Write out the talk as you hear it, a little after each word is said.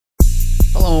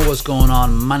Yo, what's going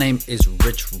on? My name is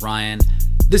Rich Ryan.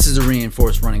 This is a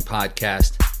Reinforced Running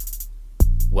Podcast.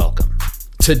 Welcome.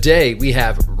 Today we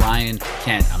have Ryan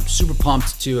Kent. I'm super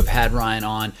pumped to have had Ryan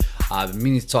on. I've been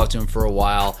meaning to talk to him for a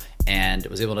while and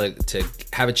was able to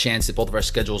have a chance that both of our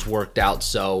schedules worked out.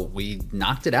 So we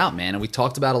knocked it out, man. And we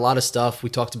talked about a lot of stuff. We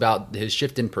talked about his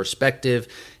shift in perspective,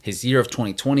 his year of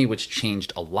 2020, which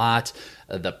changed a lot,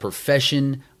 the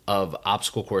profession of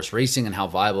obstacle course racing and how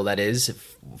viable that is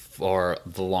for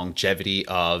the longevity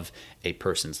of a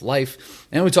person's life.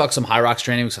 And we talk some Hyrox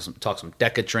training, we talk some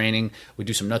DECA training, we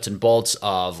do some nuts and bolts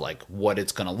of like what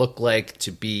it's going to look like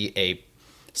to be a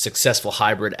successful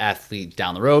hybrid athlete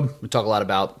down the road. We talk a lot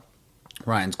about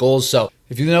Ryan's goals. So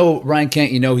if you know Ryan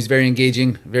Kent, you know he's very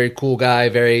engaging, very cool guy,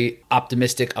 very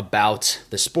optimistic about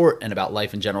the sport and about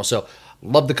life in general. So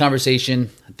love the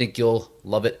conversation. I think you'll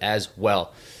love it as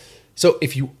well. So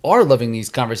if you are loving these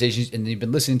conversations and you've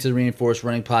been listening to the Reinforced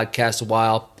Running Podcast a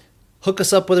while, hook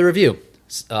us up with a review.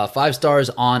 5 stars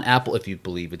on Apple if you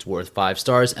believe it's worth 5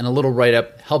 stars. And a little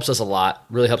write-up helps us a lot,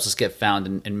 really helps us get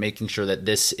found in making sure that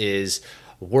this is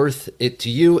worth it to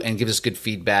you and gives us good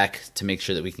feedback to make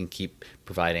sure that we can keep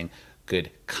providing good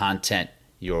content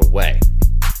your way.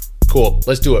 Cool.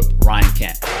 Let's do it. Ryan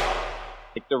Kent.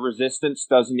 If the resistance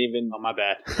doesn't even... Oh, my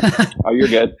bad. Oh, you're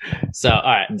good. So, all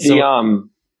right.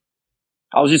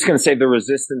 I was just going to say the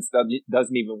resistance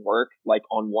doesn't even work like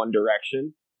on one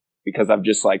direction because I've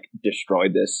just like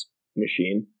destroyed this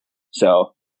machine.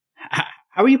 So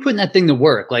how are you putting that thing to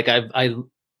work? Like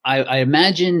I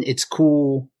imagine it's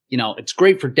cool. You know, it's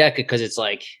great for DECA because it's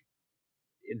like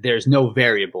there's no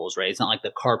variables, right? It's not like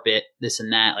the carpet, this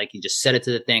and that. Like you just set it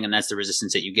to the thing and that's the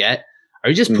resistance that you get. Are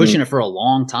you just pushing it for a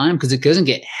long time? Because it doesn't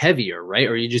get heavier, right?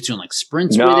 Or are you just doing like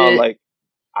sprints with it? Like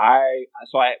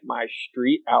my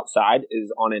street outside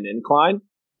is on an incline,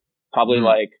 probably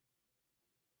like,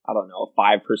 I don't know,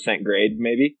 5% grade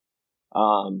maybe.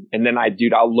 And then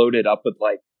I'll load it up with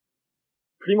like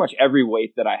pretty much every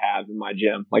weight that I have in my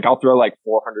gym. Like I'll throw like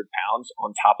 400 pounds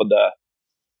on top of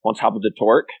the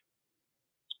torque,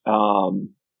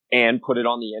 and put it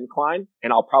on the incline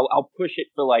and I'll push it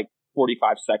for like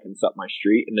 45 seconds up my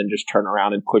street and then just turn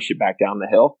around and push it back down the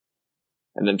hill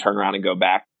and then turn around and go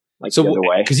back. Like the other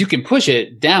way. Because you can push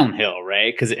it downhill,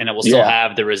 right? And it will still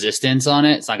have the resistance on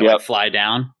it. It's not gonna like fly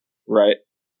down. Right.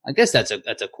 I guess that's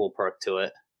a cool perk to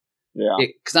it. Yeah.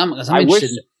 Because I'm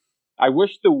interested. I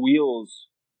wish the wheels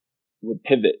would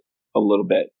pivot a little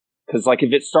bit. Because like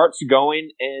if it starts going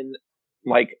in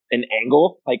like an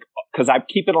angle, like because I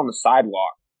keep it on the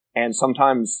sidewalk, and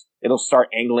sometimes it'll start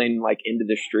angling like into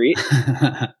the street.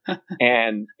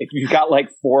 And if you've got like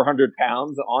 400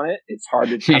 pounds on it, it's hard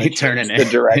to kind of turn the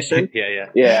direction.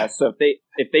 Yeah. So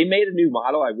if they made a new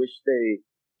model, I wish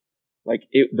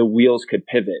the wheels could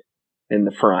pivot in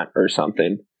the front or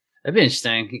something. That'd be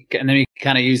interesting. And then you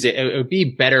kind of use it. It would be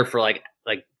better for like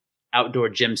outdoor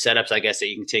gym setups, I guess, that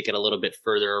you can take it a little bit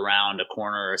further around a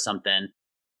corner or something.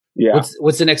 Yeah.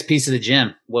 What's the next piece of the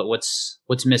gym? What's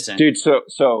missing? Dude,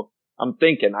 so I'm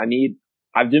thinking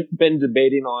I've been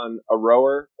debating on a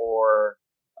rower or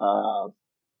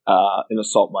an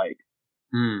assault bike.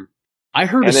 I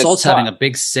heard Assault's having a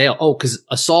big sale. Oh, because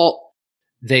Assault,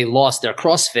 they lost their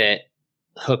CrossFit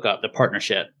hookup, the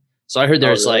partnership. So I heard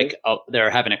there's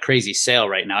they're having a crazy sale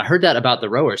right now. I heard that about the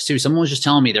rowers too. Someone was just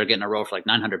telling me they're getting a rower for like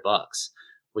 $900,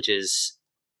 which is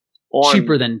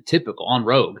cheaper than typical on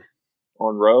Rogue.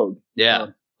 On Rogue. Yeah.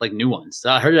 Like new ones. So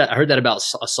I heard that about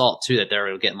Assault too, that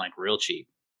they're getting like real cheap.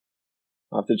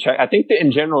 I'll have to check. I think that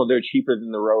in general they're cheaper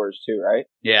than the rowers too, right?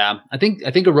 Yeah. I think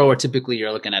a rower typically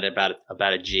you're looking at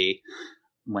about a G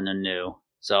when they're new.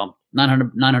 So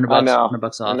 $900 $100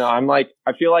 off. No,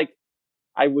 I feel like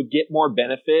I would get more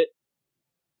benefit,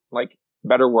 like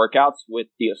better workouts with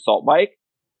the Assault bike,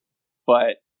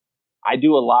 but I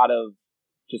do a lot of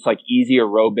just like easy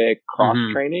aerobic cross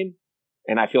training,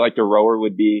 and I feel like the rower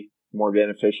would be more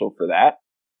beneficial for that.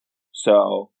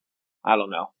 So I don't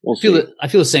know. I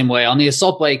feel the same way on the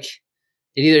Assault bike.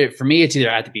 For me, it's either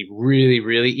have to be really,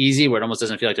 really easy where it almost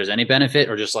doesn't feel like there's any benefit,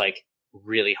 or just like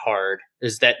really hard.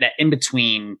 There's that in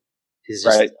between is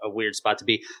just a weird spot to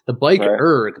be. The bike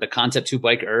erg, the Concept 2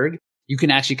 bike erg, you can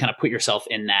actually kind of put yourself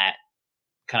in that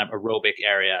kind of aerobic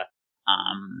area.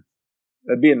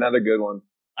 That'd be another good one.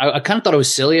 I kind of thought it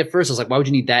was silly at first. I was like, why would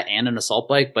you need that and an Assault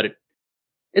bike? But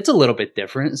it's a little bit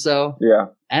different. So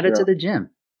add it to the gym.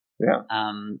 Yeah.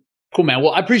 Cool, man.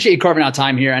 Well, I appreciate you carving out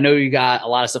time here. I know you got a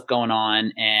lot of stuff going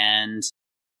on. And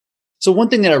so one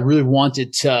thing that I really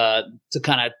wanted to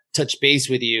kind of touch base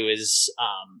with you is,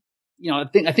 I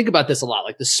think about this a lot.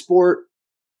 Like the sport,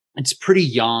 it's pretty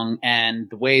young, and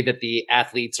the way that the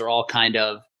athletes are all kind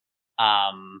of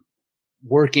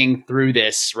working through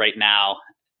this right now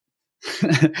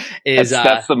is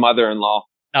that's the mother-in-law.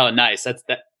 Oh, nice.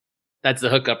 That's the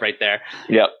hookup right there.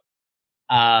 Yep.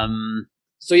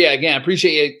 So yeah, again, I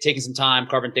appreciate you taking some time,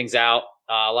 carving things out.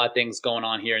 A lot of things going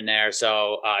on here and there.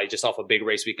 So just off a big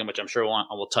race weekend, which I'm sure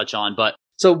we'll touch on. But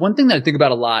so one thing that I think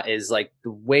about a lot is like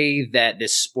the way that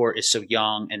this sport is so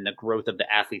young and the growth of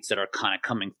the athletes that are kind of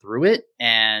coming through it,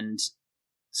 and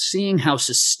seeing how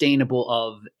sustainable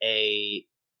of a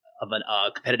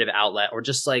competitive outlet, or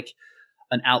just like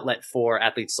an outlet for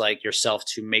athletes like yourself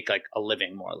to make like a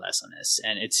living more or less on this.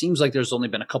 And it seems like there's only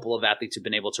been a couple of athletes who've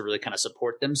been able to really kind of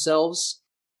support themselves.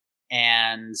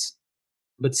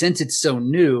 But since it's so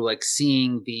new, like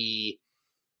seeing the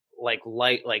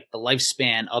the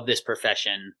lifespan of this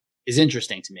profession is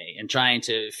interesting to me, and trying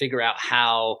to figure out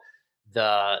how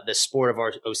the sport of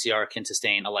OCR can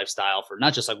sustain a lifestyle for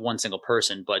not just like one single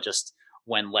person, but just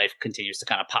when life continues to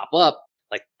kind of pop up,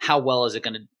 like how well is it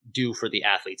going to do for the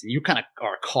athletes? And you kind of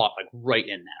are caught like right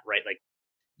in that, right? Like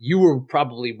you were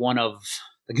probably one of,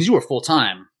 because you were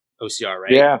full-time OCR,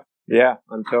 right? Yeah.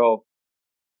 Until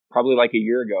probably like a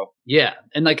year ago. Yeah.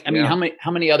 And like, I mean,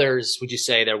 how many others would you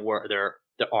say there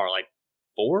are like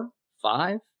 4,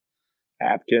 5?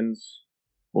 Atkins,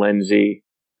 Lindsay,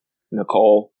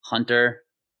 Nicole, Hunter,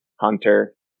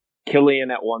 Killian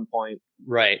at one point.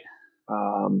 Right.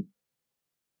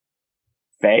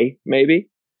 Faye, maybe.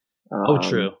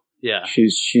 True. Yeah.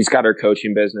 She's got her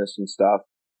coaching business and stuff.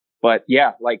 But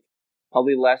yeah, like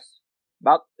probably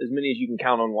about as many as you can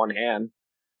count on one hand,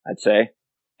 I'd say.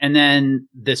 And then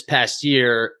this past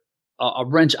year, a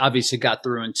wrench obviously got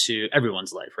through into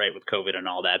everyone's life, right, with COVID and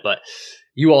all that. But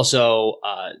you also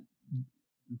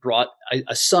brought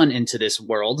a son into this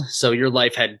world, so your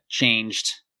life had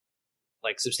changed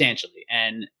like substantially.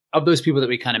 And of those people that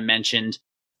we kind of mentioned,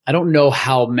 I don't know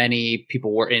how many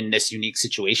people were in this unique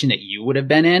situation that you would have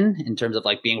been in terms of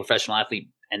like being a professional athlete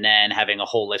and then having a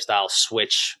whole lifestyle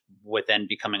switch with then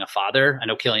becoming a father. I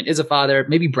know Killian is a father,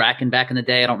 maybe Bracken back in the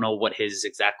day. I don't know what his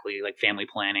exactly like family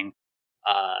planning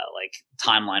like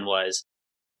timeline was.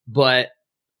 But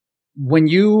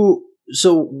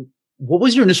so what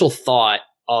was your initial thought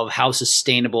of how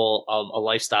sustainable of a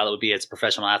lifestyle it would be as a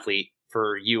professional athlete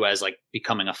for you as like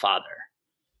becoming a father?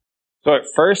 So at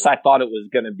first I thought it was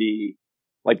going to be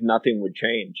like nothing would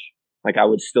change. Like I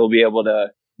would still be able to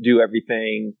do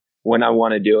everything when I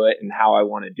want to do it and how I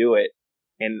want to do it.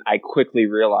 And I quickly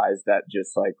realized that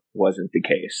just like wasn't the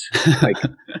case. Like,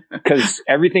 cause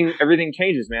everything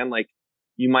changes, man. Like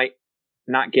you might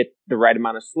not get the right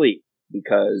amount of sleep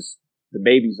because the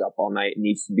baby's up all night and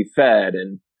needs to be fed.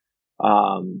 And,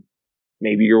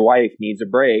 maybe your wife needs a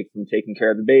break from taking care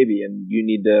of the baby and you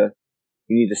need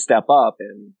to step up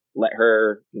and let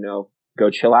her, go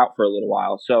chill out for a little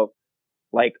while. So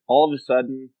like all of a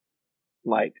sudden,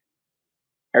 like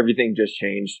everything just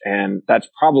changed. And that's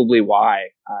probably why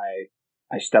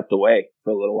I stepped away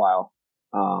for a little while.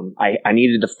 I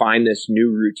needed to find this new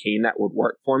routine that would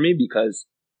work for me because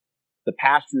the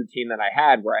past routine that I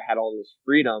had where I had all this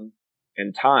freedom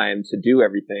and time to do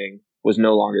everything was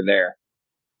no longer there.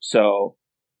 So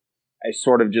I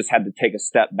sort of just had to take a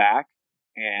step back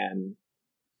and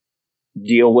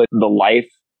deal with the life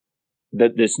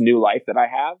this new life that I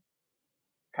have,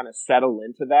 kind of settle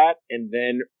into that and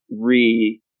then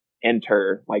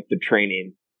re-enter like the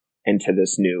training into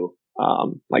this new,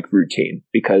 like routine,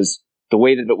 because the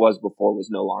way that it was before was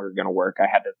no longer going to work. I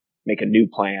had to make a new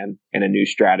plan and a new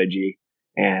strategy.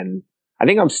 And I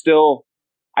think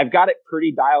I've got it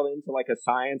pretty dialed into like a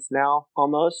science now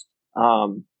almost.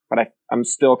 But I'm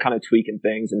still kind of tweaking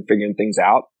things and figuring things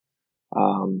out.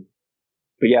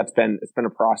 But yeah, it's been a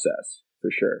process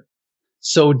for sure.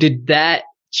 So did that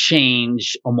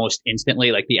change almost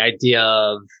instantly? Like the idea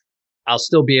of I'll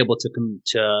still be able to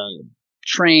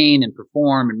train and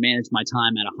perform and manage my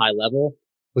time at a high level.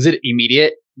 Was it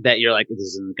immediate that you're like, this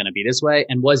isn't going to be this way?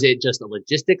 And was it just a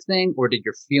logistics thing, or did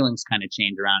your feelings kind of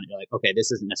change around? You're like, okay,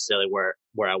 this isn't necessarily where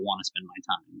I want to spend my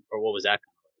time, or what was that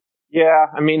kind of like? Yeah,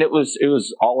 I mean, it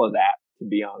was all of that, to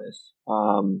be honest.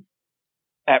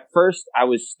 At first, I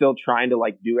was still trying to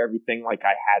like do everything like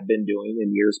I had been doing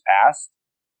in years past,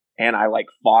 and I like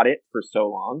fought it for so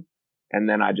long, and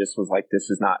then I just was like, this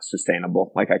is not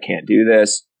sustainable. Like I can't do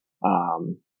this.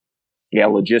 Yeah,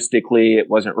 logistically it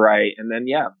wasn't right, and then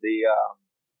your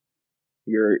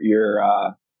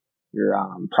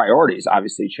priorities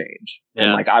obviously change,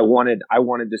 and like I wanted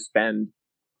to spend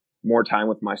more time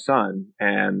with my son,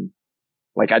 and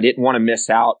like I didn't want to miss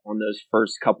out on those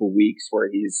first couple weeks where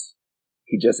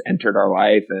he just entered our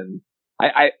life. And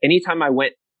I anytime I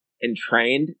went and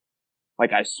trained,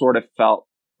 like I sort of felt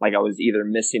like I was either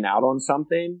missing out on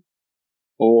something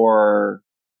or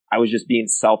I was just being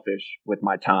selfish with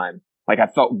my time. Like I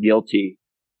felt guilty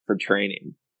for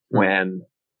training when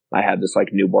I had this like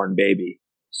newborn baby.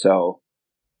 So,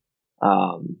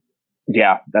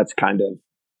 yeah, that's kind of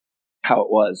how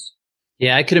it was.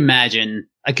 Yeah, I could imagine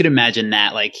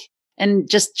that, like, and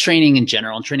just training in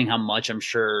general and training how much I'm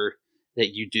sure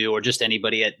that you do, or just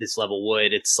anybody at this level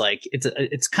would. It's like,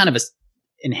 it's kind of a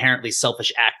inherently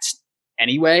selfish act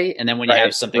anyway. And then when you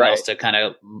have something else to kind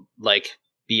of like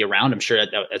be around, I'm sure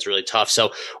that's really tough.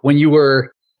 So when you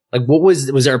were like,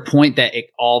 was there a point that it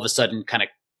all of a sudden kind of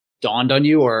dawned on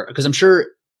you? Or, because I'm sure,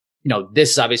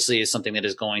 this obviously is something that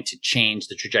is going to change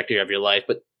the trajectory of your life,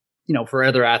 but for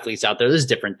other athletes out there, there's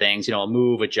different things, a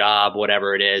move, a job,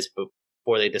 whatever it is, but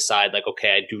before they decide like,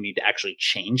 okay, I do need to actually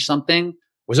change something.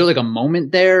 Was there like a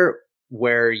moment there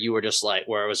where you were just like,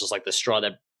 where it was just like the straw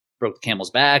that broke the camel's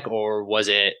back? Or was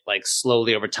it like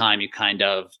slowly over time, you kind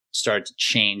of started to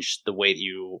change the way that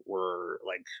you were,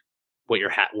 like what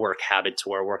your workout habits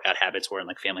were, and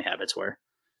like family habits were?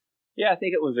 Yeah, I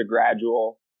think it was a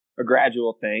gradual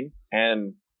thing.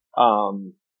 And,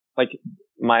 like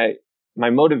my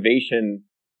motivation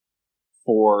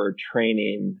for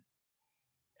training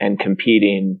and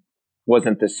competing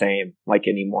wasn't the same like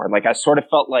anymore. Like I sort of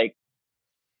felt like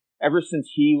ever since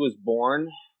he was born,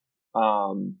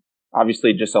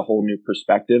 obviously just a whole new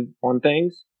perspective on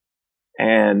things.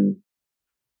 And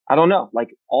I don't know,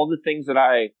 like all the things that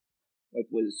I like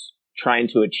was trying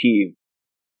to achieve,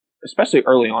 especially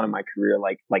early on in my career,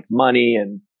 like money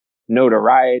and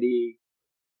notoriety,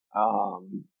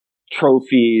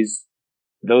 trophies,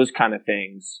 those kind of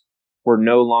things were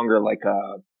no longer like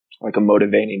a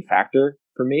motivating factor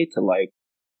for me to like,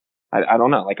 I don't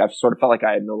know, like I've sort of felt like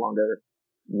I had no longer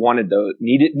wanted those,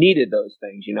 needed those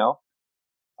things,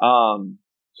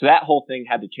 so that whole thing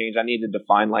had to change. I needed to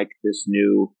find like this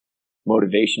new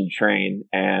motivation to train,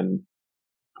 and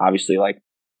obviously like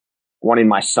wanting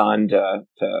my son to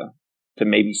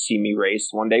maybe see me race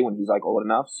one day when he's like old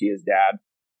enough, see his dad,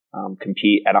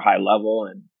 compete at a high level.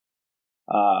 And,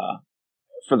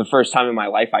 for the first time in my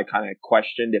life, I kind of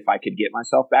questioned if I could get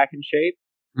myself back in shape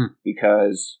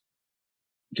because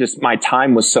just my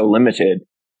time was so limited,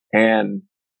 and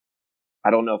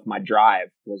I don't know if my drive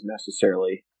was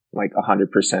necessarily like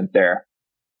 100% there.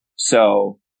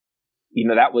 So,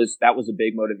 that was a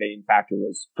big motivating factor.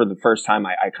 Was for the first time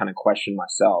I kind of questioned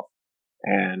myself,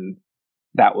 and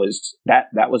that was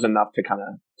enough to kind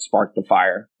of spark the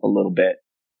fire a little bit.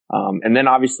 And then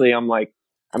obviously I'm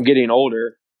getting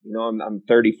older. I'm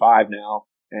 35 now,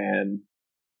 and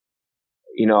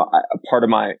part of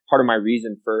my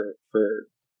reason for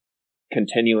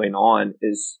continuing on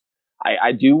is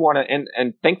I do want to,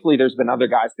 and thankfully there's been other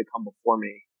guys that come before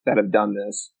me that have done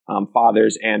this,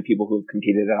 fathers and people who've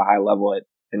competed at a high level at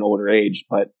an older age,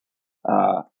 but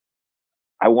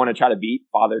I want to try to beat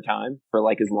father time for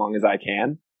like as long as I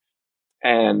can.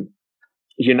 And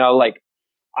like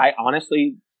I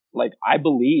honestly, like I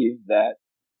believe that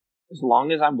as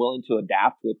long as I'm willing to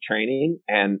adapt with training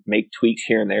and make tweaks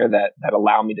here and there that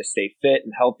allow me to stay fit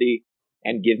and healthy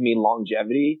and give me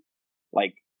longevity,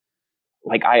 like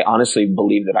I honestly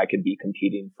believe that I could be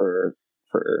competing for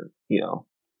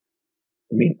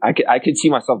I mean, I could see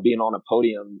myself being on a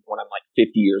podium when I'm like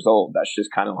 50 years old. That's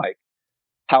just kind of like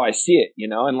how I see it,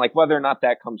 and like whether or not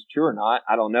that comes true or not,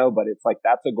 I don't know, but it's like,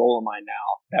 that's a goal of mine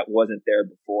now that wasn't there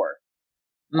before.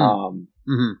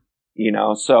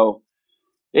 So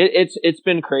it's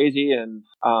been crazy, and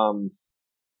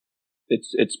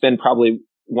it's been probably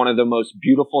one of the most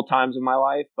beautiful times of my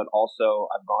life, but also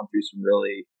I've gone through some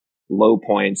really low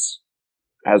points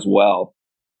as well.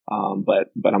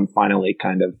 But I'm finally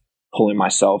kind of pulling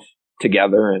myself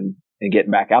together and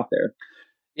getting back out there.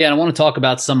 Yeah, and I want to talk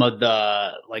about some of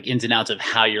the like ins and outs of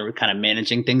how you're kind of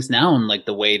managing things now, and like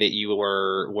the way that you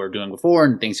were doing before,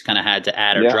 and things you kind of had to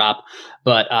add or drop.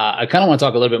 But I kind of want to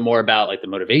talk a little bit more about like the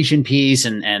motivation piece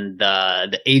and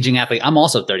the aging athlete. I'm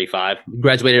also 35.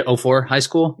 Graduated 04 high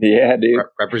school. Yeah, dude.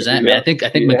 Represent. Man, I think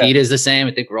Magita is the same.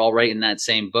 I think we're all right in that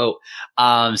same boat.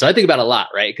 So I think about it a lot,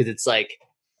 right? Because it's like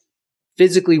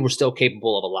physically we're still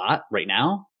capable of a lot right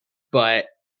now, but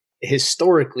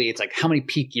historically, it's like, how many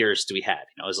peak years do we have?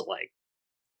 Is it like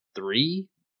 3?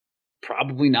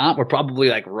 Probably not. We're probably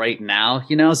like right now,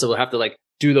 so we'll have to like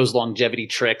do those longevity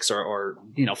tricks or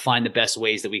find the best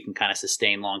ways that we can kind of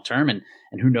sustain long term. And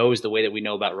who knows, the way that we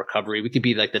know about recovery, we could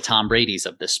be like the Tom Brady's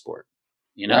of this sport.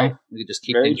 Right. We could just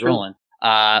keep things rolling.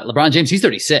 LeBron James, he's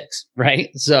 36, right?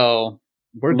 So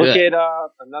we're Look good. at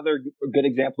another good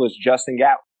example is Justin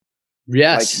Gatlin.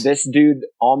 Yes. Like this dude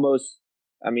almost,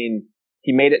 I mean,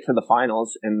 he made it to the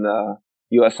finals in the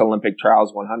U.S. Olympic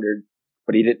trials 100,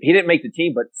 but he didn't make the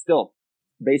team, but still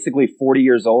basically 40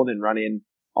 years old and running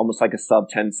almost like a sub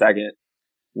 10-second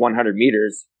 100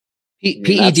 meters.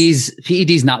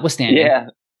 PEDs notwithstanding. Yeah.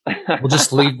 We'll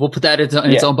just leave. We'll put that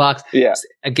in its own box. Yeah.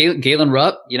 Galen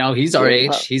Rupp, he's our age.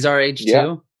 Rupp. He's our age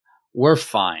too. We're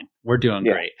fine. We're doing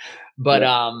great. But,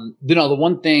 the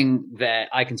one thing that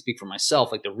I can speak for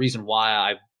myself, like the reason why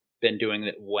I've been doing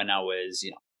it when I was,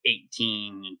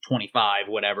 18 and 25,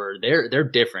 whatever, they're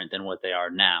different than what they are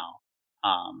now.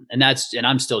 And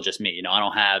I'm still just me, I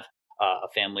don't have a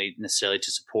family necessarily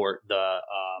to support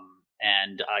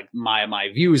my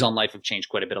views on life have changed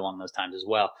quite a bit along those times as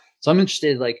well. So I'm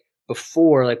interested, like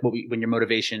before, like when your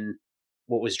motivation,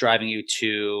 what was driving you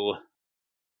to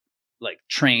like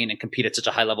train and compete at such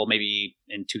a high level, maybe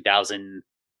in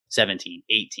 2017,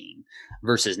 18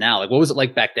 versus now, like what was it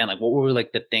like back then? Like what were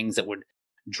like the things that would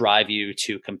drive you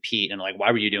to compete, and like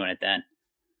why were you doing it then?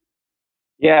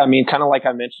 Yeah, I mean, kind of like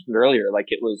I mentioned earlier, like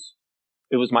it was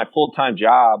my full-time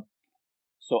job.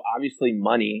 So obviously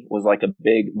money was like a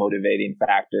big motivating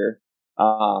factor.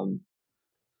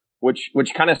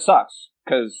 Which kind of sucks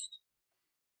because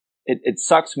it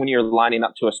sucks when you're lining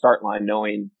up to a start line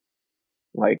knowing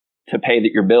like to pay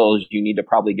your bills, you need to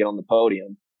probably get on the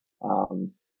podium.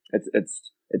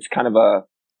 It's kind of a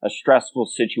stressful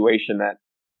situation that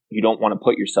you don't want to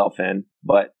put yourself in.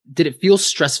 But did it feel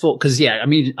stressful? Because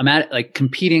I'm at like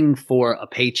competing for a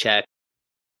paycheck.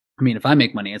 I mean, if I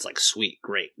make money, it's like sweet,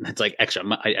 great. It's like extra.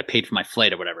 I paid for my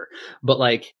flight or whatever. But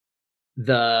like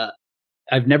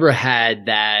I've never had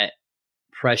that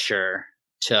pressure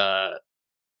to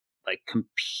like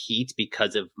compete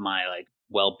because of my like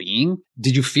well-being.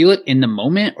 Did you feel it in the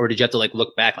moment, or did you have to like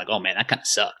look back like, oh man, that kind of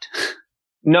sucked?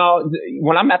 No,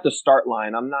 when I'm at the start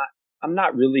line, I'm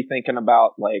not really thinking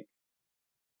about like,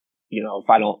 if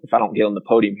I don't get on the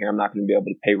podium here, I'm not going to be able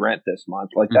to pay rent this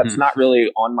month. Like that's not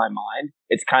really on my mind.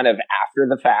 It's kind of after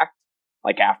the fact,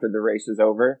 like after the race is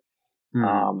over.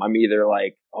 I'm either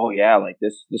like, oh yeah, like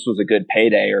this was a good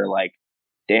payday, or like,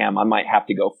 damn, I might have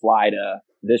to go fly to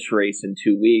this race in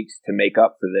 2 weeks to make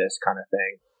up for this kind of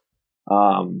thing.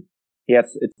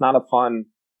 It's not a fun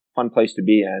place to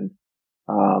be in.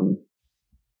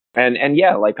 And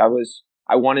yeah, like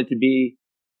I wanted to be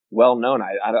well known.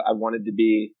 I wanted to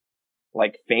be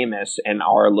like famous in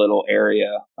our little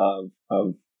area of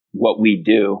what we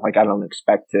do. Like I don't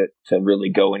expect it to really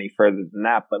go any further than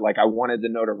that, but like I wanted the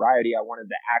notoriety, I wanted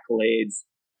the accolades,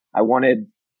 I wanted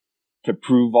to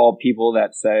prove all people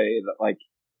that say that like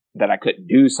that I couldn't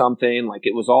do something. Like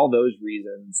it was all those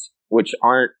reasons, which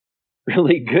aren't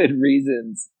really good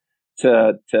reasons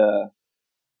to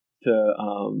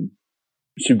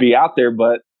should be out there,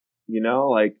 but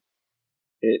like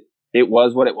it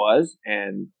was what it was,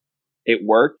 and it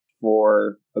worked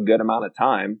for a good amount of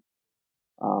time.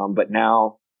 But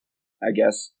now I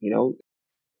guess,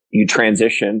 you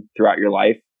transition throughout your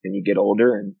life and you get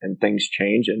older and things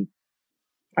change. And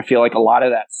I feel like a lot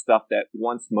of that stuff that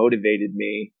once motivated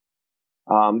me,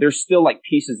 there's still like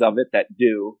pieces of it that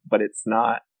do, but it's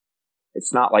not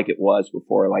like it was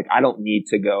before. Like I don't need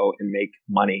to go and make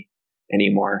money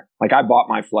anymore. Like I bought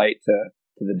my flight to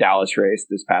the Dallas race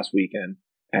this past weekend,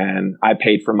 and I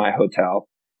paid for my hotel,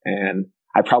 and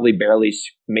I probably barely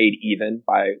made even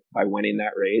by winning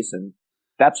that race. And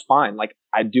that's fine. Like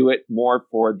I do it more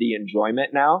for the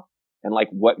enjoyment now and like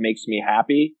what makes me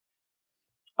happy.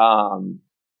 And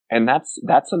that's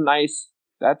a nice,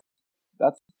 that's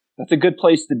a good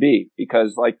place to be,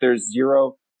 because like there's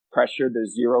zero pressure.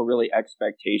 There's zero really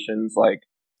expectations. Like,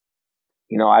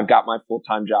 I've got my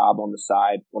full-time job on the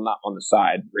side. Well, not on the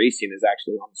side. Racing is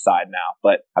actually on the side now,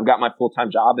 but I've got my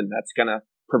full-time job, and that's going to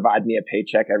provide me a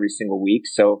paycheck every single week.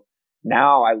 So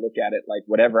now I look at it like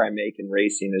whatever I make in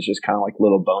racing is just kind of like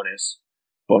little bonus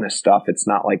stuff. It's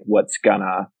not like what's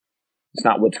gonna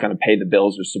pay the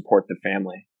bills or support the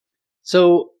family.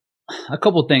 So a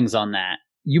couple things on that.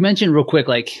 You mentioned real quick,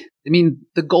 like, I mean,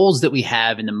 the goals that we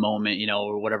have in the moment,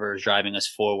 or whatever is driving us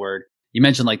forward. You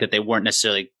mentioned like that they weren't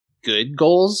necessarily good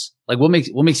goals. Like what makes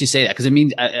you say that? Cause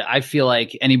I feel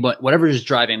like whatever is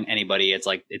driving anybody, it's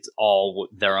like, it's all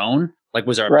their own. Like,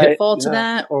 was there a pitfall to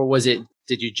that, or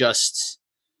did you just,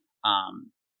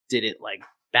 did it like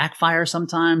backfire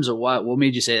sometimes, or what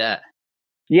made you say that?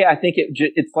 Yeah, I think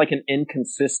it's like an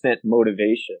inconsistent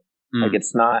motivation. Like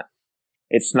it's not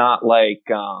like,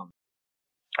 I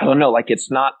don't know, like it's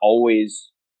not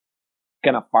always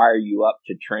going to fire you up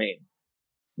to train,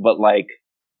 but like,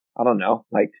 I don't know,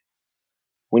 like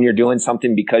when you're doing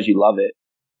something because you love it,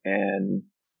 and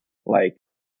like,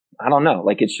 I don't know,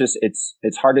 like it's just,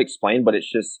 it's hard to explain, but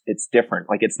it's different.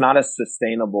 Like it's not a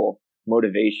sustainable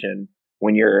motivation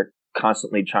when you're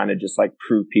constantly trying to just like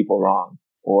prove people wrong,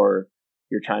 or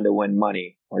you're trying to win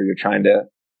money, or you're trying to,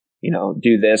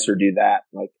 do this or do that.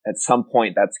 Like at some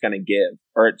point that's going to give,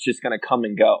 or it's just going to come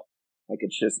and go. Like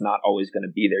it's just not always going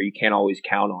to be there. You can't always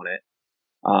count on it.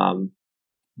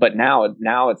 But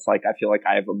now it's like, I feel like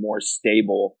I have a more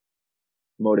stable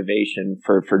motivation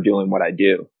for doing what I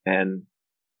do. And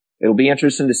it'll be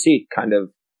interesting to see kind of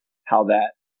how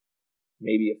that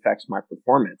maybe affects my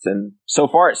performance. And so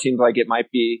far it seems like it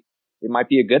might be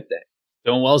a good thing.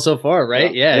 Doing well so far,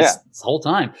 right? Yeah. It's the whole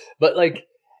time. But like,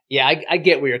 yeah, I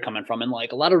get where you're coming from. And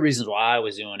like a lot of reasons why I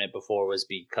was doing it before was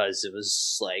because it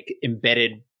was like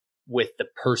embedded with the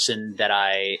person that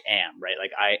I am, right?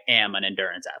 Like I am an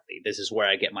endurance athlete. This is where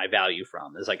I get my value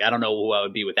from. It's like, I don't know who I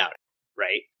would be without it,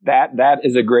 right? That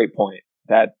is a great point.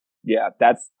 The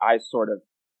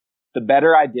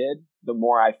better I did, the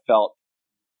more I felt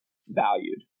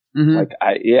valued. Mm-hmm. Like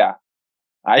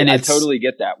I totally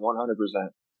get that 100%.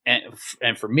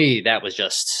 And for me, that was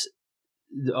just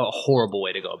a horrible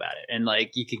way to go about it. And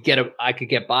like I could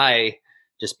get by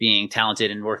just being talented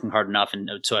and working hard enough, and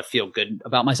so I feel good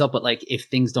about myself. But like if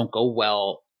things don't go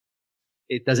well,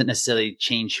 it doesn't necessarily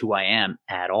change who I am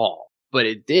at all. But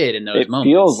it did in those moments.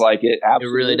 It feels like it. Absolutely.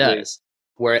 It really does.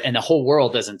 And the whole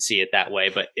world doesn't see it that way,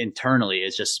 but internally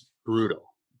it's just brutal.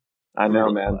 I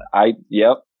know, man.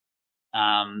 Yep.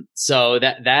 So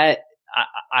that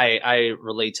I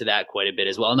relate to that quite a bit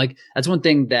as well. And like, that's one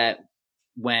thing that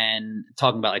when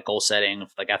talking about like goal setting,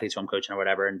 like athletes who I'm coaching or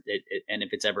whatever, and if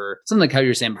it's ever something like how you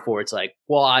were saying before, it's like,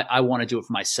 well, I want to do it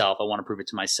for myself. I want to prove it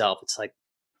to myself. It's like,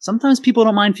 sometimes people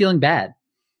don't mind feeling bad.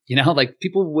 Like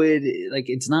people would, like,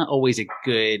 it's not always a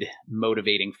good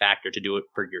motivating factor to do it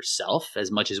for yourself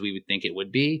as much as we would think it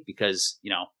would be, because,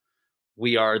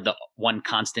 we are the one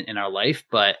constant in our life,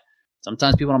 but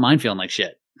sometimes people don't mind feeling like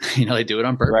shit. They do it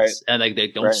on purpose, right. And like they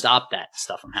don't stop that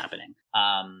stuff from happening.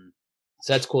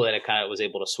 So that's cool that it kind of was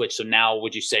able to switch. So now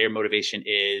would you say your motivation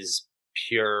is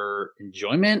pure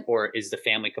enjoyment, or is the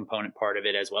family component part of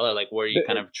it as well? Or like where are you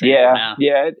kind of training for now?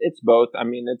 Yeah, it's both. I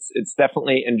mean, it's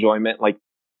definitely enjoyment. Like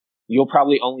you'll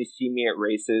probably only see me at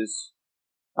races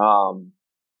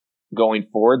going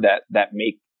forward that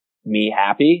make me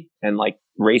happy, and like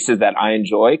races that I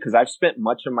enjoy, because I've spent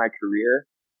much of my career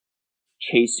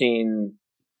chasing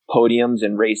podiums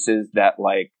and races that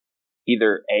like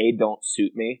either A, don't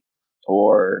suit me,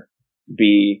 or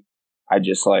B, I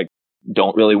just like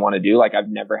don't really want to do. Like I've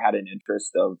never had an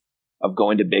interest of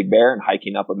going to Big Bear and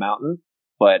hiking up a mountain,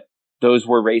 but those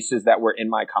were races that were in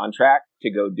my contract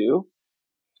to go do.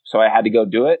 So I had to go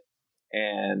do it,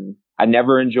 and I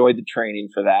never enjoyed the training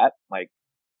for that. Like,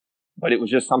 but it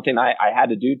was just something I had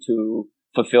to do to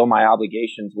fulfill my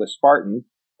obligations with Spartan.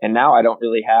 And now I don't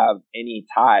really have any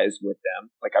ties with them.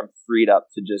 Like I'm freed up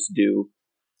to just do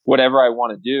whatever I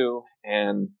want to do.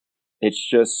 And it's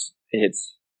just,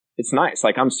 it's nice.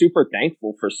 Like I'm super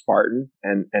thankful for Spartan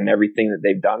and everything that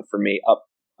they've done for me up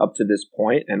to this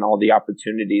point, and all the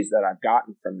opportunities that I've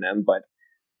gotten from them. But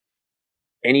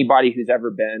anybody who's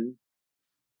ever been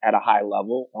at a high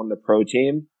level on the pro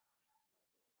team,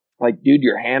 like, dude,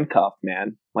 you're handcuffed,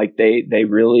 man. Like they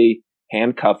really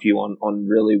handcuff you on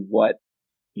really what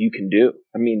you can do.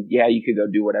 I mean, yeah, you could go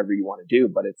do whatever you want to do,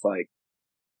 but it's like,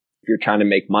 if you're trying to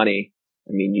make money,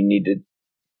 I mean, you need to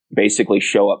basically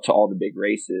show up to all the big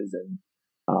races. And,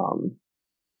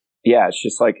 yeah, it's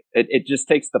just like, it just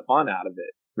takes the fun out of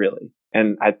it, really.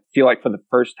 And I feel like for the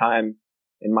first time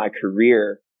in my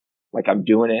career, like I'm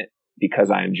doing it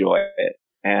because I enjoy it.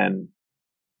 And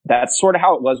that's sort of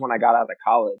how it was when I got out of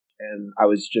college and I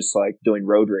was just like doing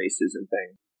road races and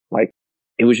things. Like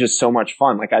it was just so much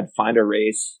fun. Like I'd find a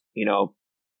race,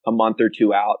 a month or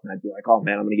two out, and I'd be like, oh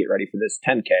man, I'm going to get ready for this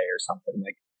 10K or something.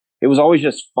 Like it was always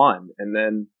just fun. And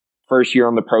then first year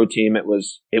on the pro team, it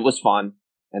was fun.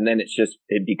 And then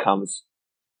it becomes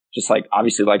just like,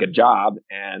 obviously like a job.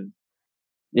 And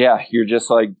yeah, you're just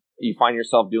like, you find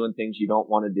yourself doing things you don't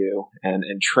want to do and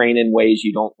train in ways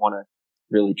you don't want to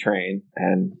really train.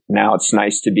 And now it's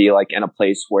nice to be like in a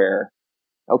place where,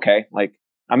 okay, like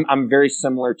I'm very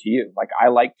similar to you. Like I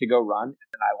like to go run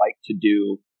and I like to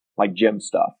do like gym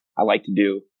stuff. I like to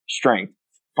do strength,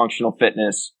 functional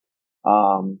fitness.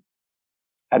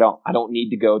 I don't need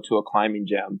to go to a climbing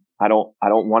gym. I don't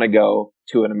want to go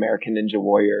to an American Ninja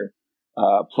Warrior,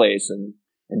 place and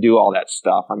do all that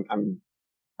stuff.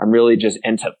 I'm really just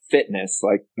into fitness,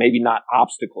 like maybe not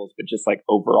obstacles, but just like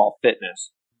overall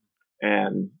fitness.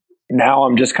 And now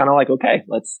I'm just kind of like, okay,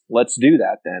 let's do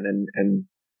that then and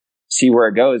see where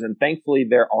it goes. And thankfully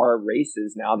there are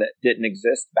races now that didn't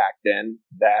exist back then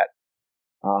that,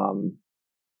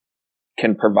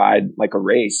 can provide like a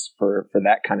race for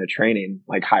that kind of training,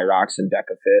 like Hyrox and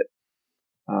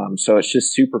DecaFit. So it's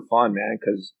just super fun, man,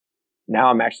 because now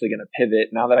I'm actually going to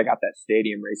pivot. Now that I got that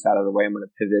stadium race out of the way, I'm going to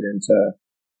pivot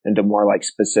into more like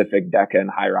specific Deca and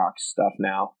Hyrox stuff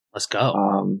now. Let's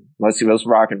go. Let's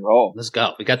rock and roll. Let's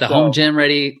go. We got the home gym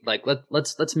ready. Like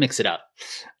let's mix it up.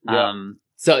 Yeah.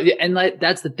 And like,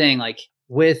 that's the thing, like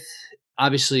with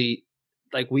obviously,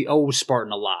 like we owe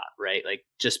Spartan a lot, right? Like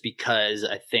just because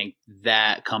I think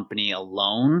that company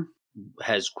alone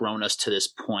has grown us to this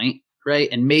point, right?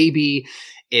 And maybe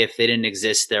if they didn't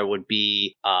exist, there would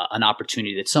be an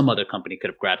opportunity that some other company could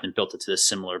have grabbed and built it to this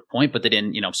similar point, but they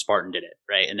didn't. Spartan did it,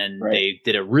 right? And then they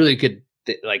did a really good,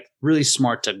 like really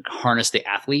smart to harness the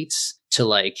athletes to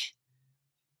like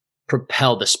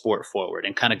propel the sport forward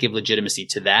and kind of give legitimacy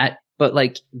to that. But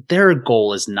like their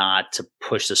goal is not to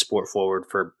push the sport forward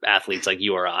for athletes like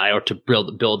you or I, or to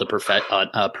build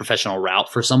a professional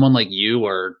route for someone like you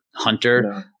or Hunter.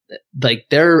 No. Like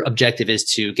their objective is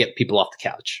to get people off the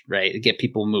couch, right? Get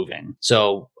people moving.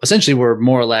 So essentially we're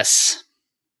more or less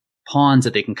pawns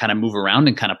that they can kind of move around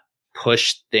and kind of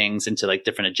push things into like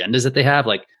different agendas that they have.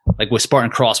 Like with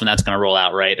Spartan Cross, when that's going to roll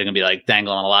out, right? They're going to be like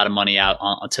dangling a lot of money out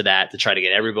onto that to try to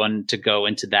get everyone to go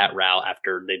into that route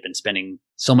after they've been spending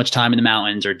so much time in the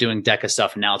mountains or doing Deca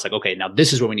stuff. And now it's like, okay, now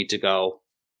this is where we need to go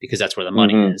because that's where the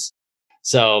money is.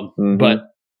 So, but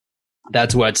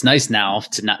that's why it's nice now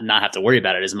to not have to worry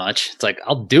about it as much. It's like,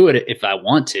 I'll do it if I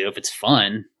want to, if it's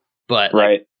fun, but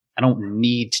like, I don't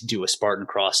need to do a Spartan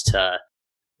Cross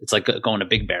it's like going to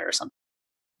Big Bear or something,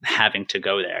 having to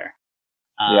go there.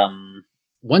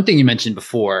 One thing you mentioned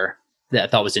before that I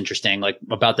thought was interesting, like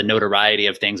about the notoriety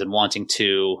of things and wanting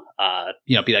to,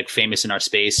 be like famous in our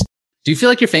space. Do you feel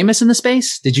like you're famous in the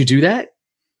space? Did you do that?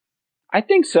 I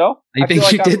think so. You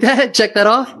think you did that? Check that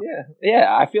off? Yeah.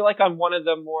 I feel like I'm one of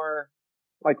the more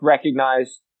like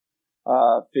recognized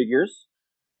figures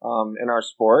in our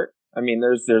sport. I mean,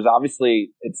 there's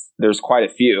obviously there's quite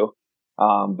a few,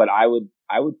 but I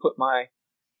would put my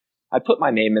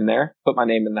name in there, put my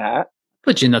name in the hat.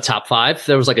 Put you in the top 5. If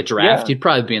there was like a draft, you'd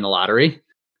probably be in the lottery.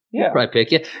 Yeah. I'd probably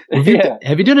pick you.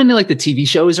 Have you done any like the TV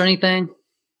shows or anything?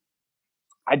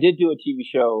 I did do a TV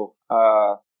show,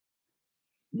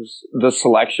 The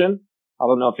Selection. I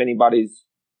don't know if anybody's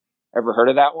ever heard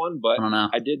of that one, but I don't know.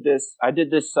 I did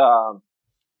this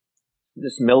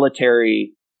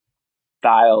military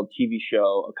style TV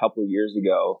show a couple of years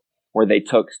ago where they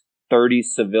took 30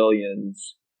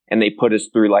 civilians and they put us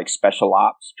through like special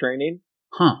ops training.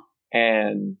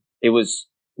 And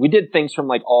we did things from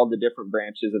like all the different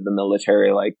branches of the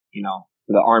military, like,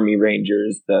 the Army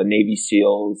Rangers, the Navy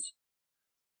SEALs,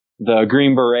 the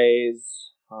Green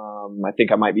Berets. I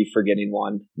think I might be forgetting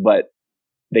one, but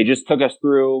they just took us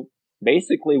through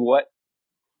basically what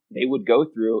they would go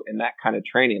through in that kind of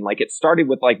training. Like it started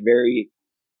with like very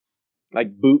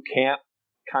like boot camp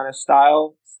kind of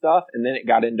style stuff. And then it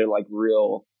got into like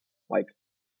real, like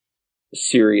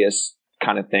serious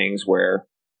kind of things where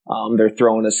they're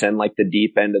throwing us in like the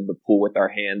deep end of the pool with our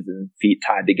hands and feet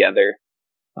tied together.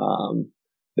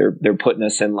 They're putting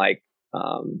us in like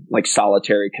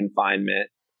solitary confinement.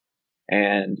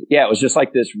 And yeah, it was just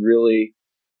like this really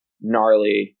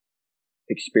gnarly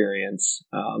experience.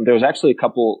 There was actually a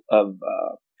couple of,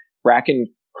 Bracken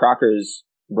Crocker's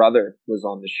brother was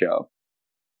on the show.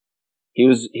 He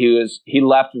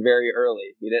left very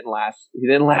early. He didn't last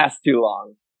too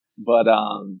long, but,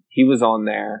 he was on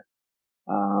there.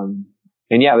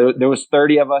 And yeah, there was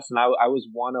 30 of us and I was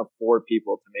one of 4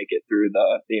 people to make it through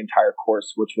the entire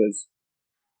course, which was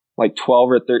like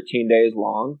 12 or 13 days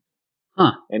long.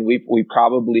 And we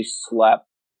probably slept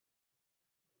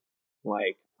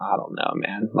like, I don't know,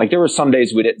 man. Like there were some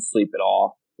days we didn't sleep at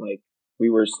all. Like we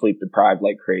were sleep deprived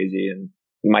like crazy and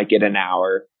we might get an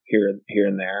hour here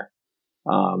and there.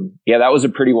 Yeah, that was a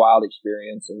pretty wild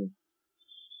experience and,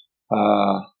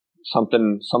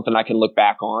 something I can look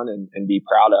back on and be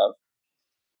proud of.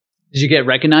 Did you get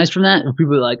recognized from that? Were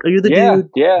people like, "Oh, you're the dude"?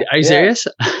 Yeah. Are you serious?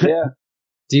 Yeah.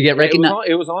 Do you get recognized?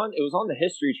 It was on the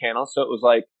History Channel, so it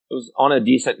was on a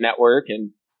decent network,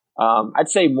 and I'd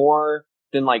say more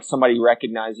than like somebody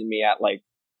recognizing me at like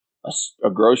a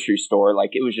grocery store.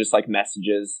 Like it was just like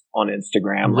messages on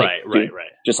Instagram, right.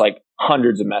 Just like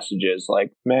hundreds of messages,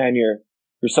 like, "Man, you're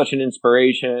such an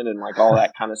inspiration," and like all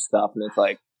that kind of stuff. And it's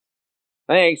like,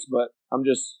 thanks, but I'm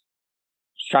just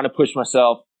trying to push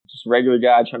myself. Just a regular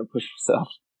guy trying to push myself.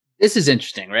 This is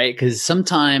interesting, right? Because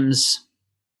sometimes,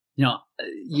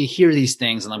 you hear these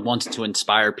things and like wanting to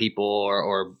inspire people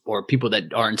or people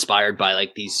that are inspired by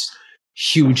like these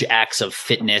huge acts of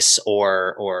fitness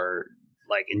or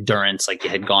like endurance, like you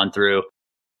had gone through.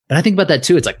 But I think about that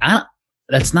too. It's like,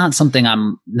 that's not something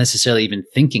I'm necessarily even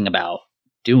thinking about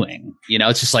doing. You know,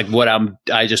 it's just like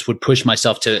I just would push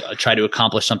myself to try to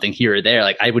accomplish something here or there.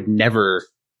 Like I would never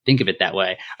think of it that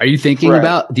way. Are you thinking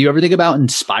about, do you ever think about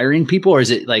inspiring people, or is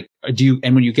it like,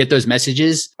 and when you get those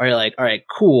messages, are you like, all right,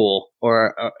 cool.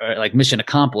 Or like mission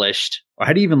accomplished, or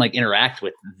how do you even like interact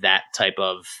with that type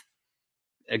of,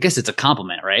 I guess it's a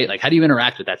compliment, right? Like how do you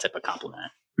interact with that type of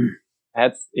compliment?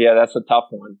 That's a tough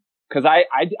one. Cause I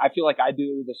feel like I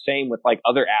do the same with like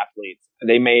other athletes.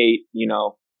 They may,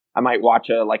 I might watch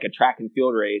a track and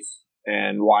field race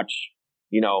and watch,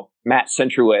 Matt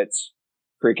Centrowitz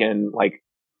freaking like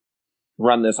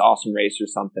run this awesome race or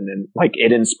something. And like,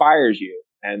 it inspires you.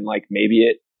 And like, maybe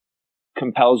it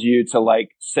compels you to like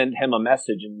send him a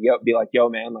message and be like, yo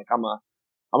man, like I'm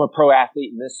a pro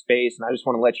athlete in this space. And I just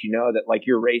want to let you know that like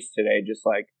your race today just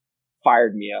like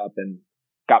fired me up and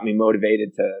got me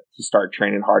motivated to start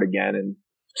training hard again. And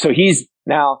so he's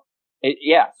now,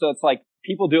 so it's like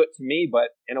people do it to me, but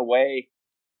in a way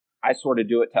I sort of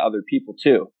do it to other people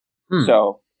too.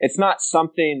 So it's not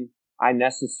something I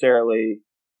necessarily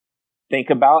think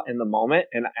about in the moment.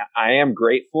 And I am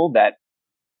grateful that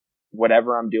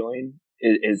whatever I'm doing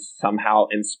is somehow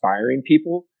inspiring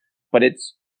people, but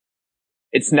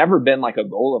it's never been like a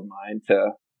goal of mine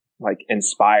to like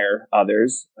inspire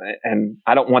others. And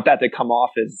I don't want that to come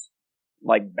off as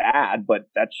like bad, but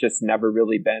that's just never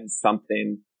really been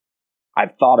something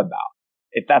I've thought about.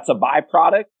 If that's a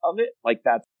byproduct of it, like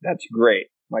that's great.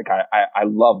 Like I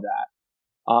love that.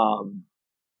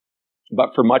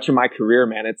 But for much of my career,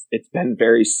 man, it's been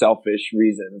very selfish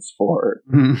reasons for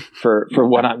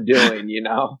what I'm doing,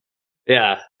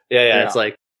 Yeah. It's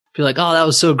like, feel like, oh, that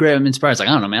was so great. I'm inspired. It's like,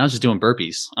 I don't know, man. I was just doing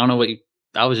burpees. I don't know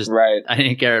I was just, right. I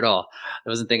didn't care at all. I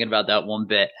wasn't thinking about that one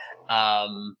bit.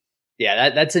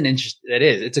 That's an interest.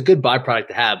 It's a good byproduct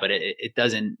to have, but it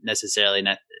doesn't necessarily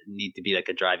need to be like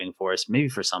a driving force, maybe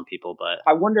for some people, but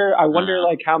I wonder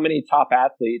like how many top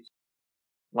athletes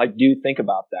like do think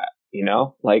about that,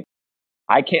 like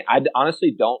I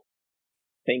honestly don't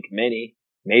think many.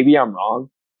 Maybe I'm wrong.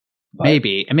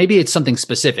 Maybe it's something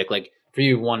specific, like for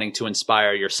you wanting to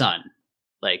inspire your son,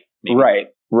 like maybe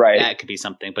right. That could be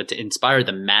something, but to inspire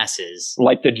the masses,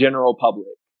 like the general public,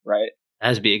 right? It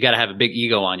has to be. You got to have a big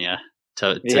ego on you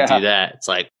to do that. It's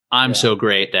like I'm so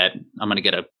great that I'm going to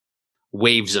get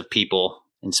waves of people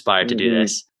inspired to do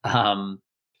this.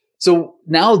 So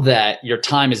now that your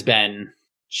time has been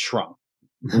shrunk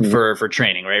for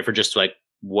training, right? For just like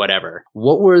whatever.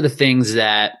 What were the things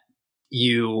that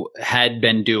you had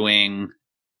been doing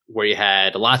where you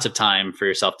had lots of time for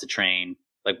yourself to train?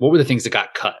 Like, what were the things that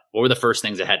got cut? What were the first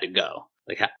things that had to go?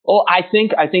 Like, well, I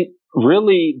think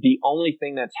really the only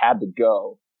thing that's had to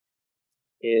go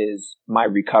is my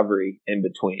recovery in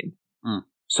between.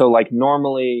 So like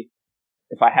normally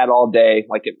if I had all day,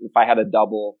 like if I had a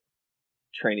double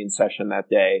training session that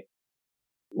day,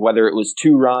 whether it was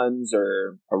 2 runs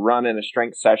or a run and a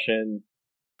strength session,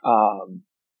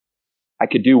 I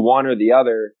could do one or the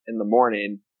other in the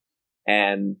morning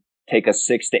and take a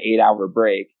 6 to 8 hour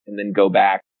break and then go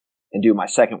back and do my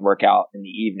second workout in the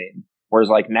evening. Whereas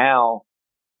like now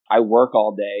I work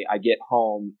all day, I get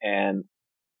home and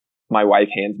my wife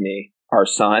hands me our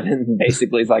son and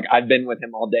basically is like, I've been with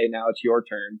him all day. Now it's your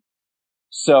turn.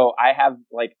 So I have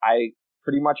like, I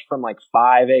pretty much from like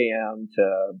 5 a.m.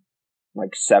 to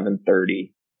like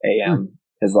 7:30 a.m.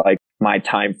 is like my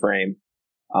time frame,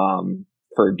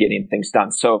 for getting things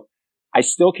done. So I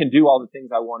still can do all the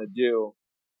things I want to do.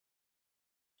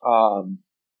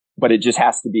 But it just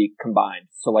has to be combined.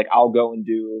 So like I'll go and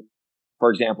do,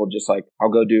 for example, just like I'll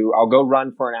go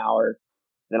run for an hour,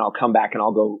 then I'll come back and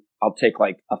I'll take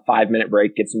like a 5-minute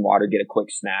break, get some water, get a quick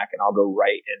snack, and I'll go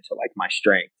right into like my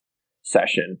strength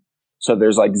session. So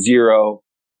there's like zero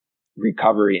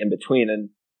recovery in between. And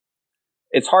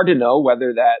it's hard to know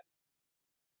whether that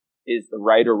is the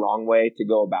right or wrong way to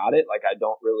go about it. Like I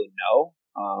don't really know.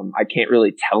 I can't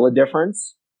really tell a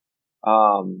difference.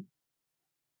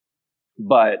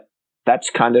 But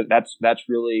that's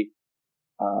really,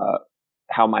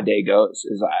 how my day goes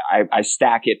is I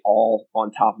stack it all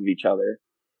on top of each other.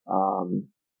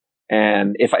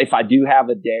 And if I do have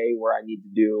a day where I need to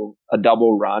do a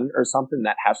double run or something,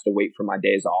 that has to wait for my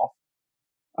days off.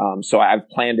 So I've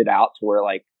planned it out to where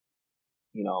like,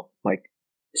 like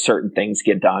certain things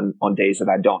get done on days that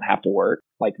I don't have to work.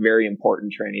 Like very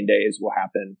important training days will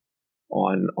happen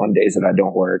on days that I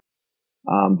don't work.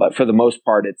 But for the most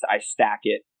part, I stack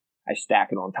it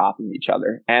on top of each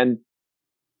other. And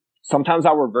sometimes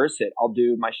I'll reverse it. I'll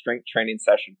do my strength training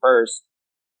session first,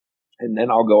 and then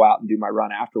I'll go out and do my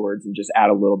run afterwards and just add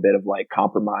a little bit of like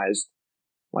compromised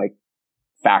like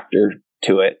factor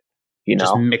to it. you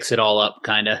just know? mix it all up,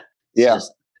 kind of. Yeah.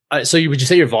 So would you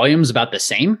say your volume's about the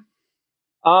same?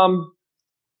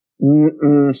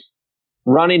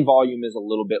 Running volume is a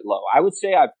little bit low. I would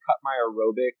say I've cut my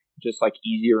aerobic, just like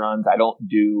easy runs. I don't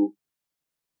do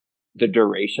the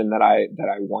duration that I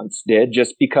once did,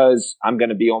 just because I'm going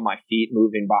to be on my feet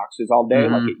moving boxes all day,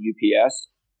 like at UPS.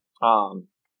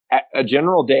 At a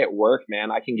general day at work,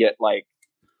 man, I can get like,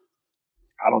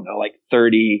 I don't know, like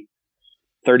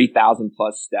 30,000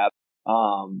 plus steps.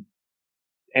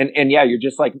 And yeah, you're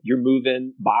just like, you're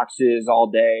moving boxes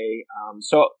all day.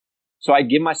 So I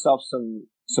give myself some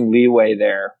leeway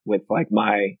there with like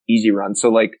my easy run. So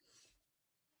like,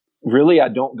 really, I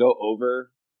don't go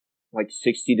over like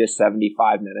 60 to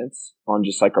 75 minutes on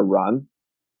just like a run.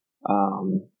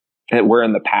 And where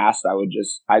in the past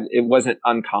it wasn't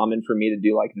uncommon for me to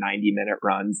do like 90-minute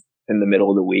runs in the middle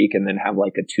of the week and then have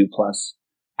like a 2+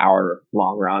 hour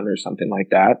long run or something like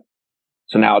that.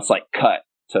 So now it's like cut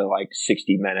to like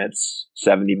 60 minutes,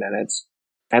 70 minutes.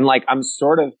 And like, I'm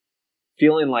sort of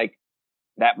feeling like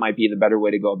that might be the better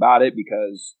way to go about it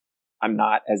because I'm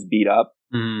not as beat up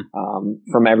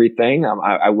from everything.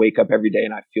 I wake up every day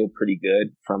and I feel pretty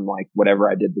good from like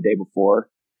whatever I did the day before.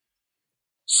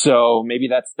 So maybe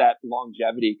that's that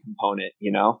longevity component,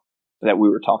 you know, that we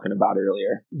were talking about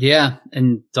earlier. Yeah.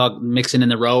 And mixing in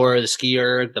the rower, the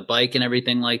skier, the bike and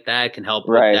everything like that can help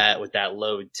with that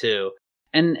load too.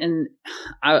 And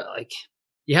I like,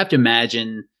 you have to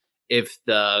imagine if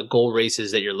the goal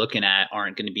races that you're looking at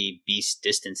aren't going to be beast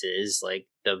distances, like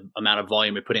the amount of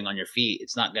volume you're putting on your feet,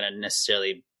 it's not going to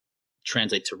necessarily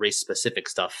translate to race specific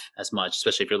stuff as much,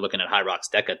 especially if you're looking at High Rocks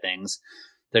DECA things.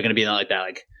 They're going to be like that,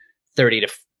 like 30 to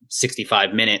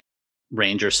 65 minute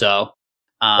range or so.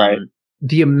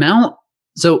 The amount.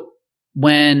 So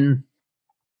when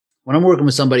I'm working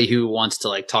with somebody who wants to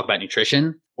like talk about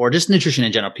nutrition or just nutrition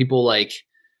in general, people like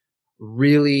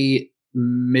really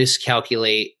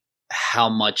miscalculate how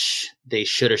much they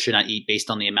should or should not eat based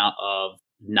on the amount of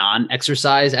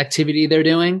non-exercise activity they're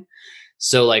doing.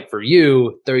 So like for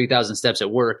you, 30,000 steps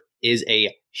at work is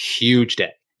a huge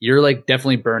day. You're like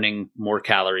definitely burning more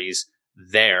calories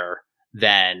there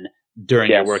than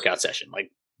during your workout session,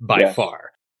 like by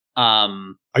far.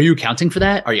 Are you accounting for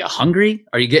that? Are you hungry?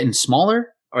 Are you getting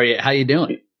smaller? How you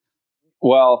doing?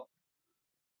 Well,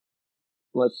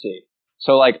 let's see.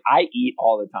 So like I eat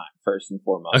all the time, first and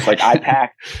foremost. Okay. Like I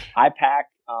pack,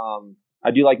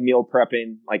 I do like meal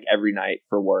prepping like every night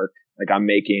for work. Like I'm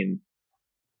making,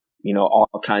 you know, all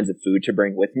kinds of food to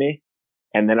bring with me.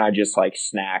 And then I just like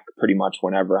snack pretty much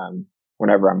whenever I'm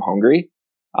hungry.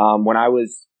 When I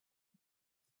was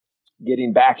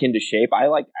getting back into shape, I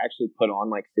like actually put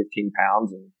on like 15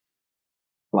 pounds and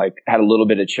like had a little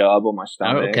bit of chub on my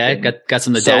stomach. Oh, okay. Got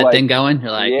some of the dad thing going.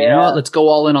 You're like, you know what? Let's go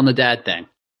all in on the dad thing.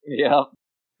 Yeah.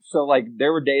 So like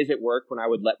there were days at work when I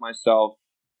would let myself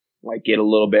like get a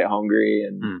little bit hungry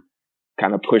and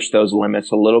kind of push those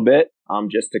limits a little bit,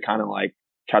 just to kind of like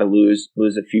try to lose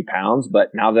a few pounds. But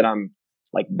now that I'm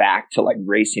like back to like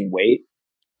racing weight,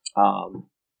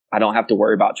 I don't have to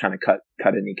worry about trying to cut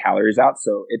any calories out.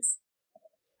 So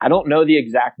I don't know the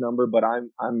exact number, but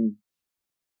I'm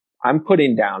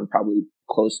putting down probably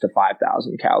close to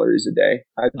 5,000 calories a day,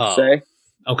 I'd say.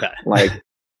 Okay. Like,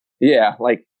 yeah,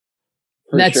 like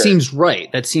that seems right.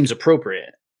 That seems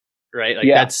appropriate, right? Like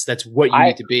that's what you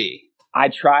need to be. I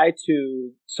try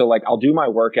to, so like I'll do my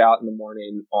workout in the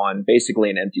morning on basically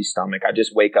an empty stomach. I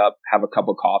just wake up, have a cup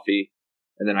of coffee,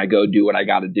 and then I go do what I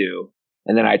got to do.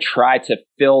 And then I try to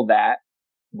fill that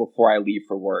before I leave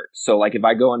for work. So like if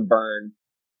I go and burn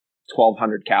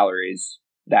 1,200 calories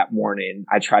that morning,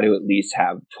 I try to at least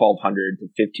have 1,200 to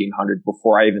 1,500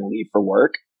 before I even leave for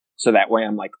work. So that way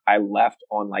I'm like, I left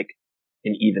on like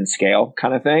an even scale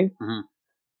kind of thing.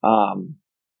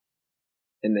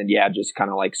 And then, just kind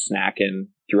of like snacking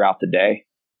throughout the day.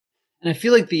 And I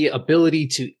feel like the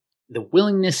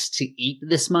willingness to eat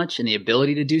this much and the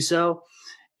ability to do so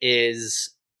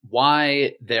is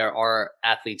why there are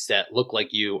athletes that look like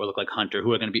you or look like Hunter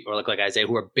who are going to be, or look like Isaiah,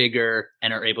 who are bigger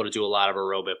and are able to do a lot of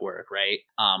aerobic work, right?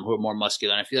 Who are more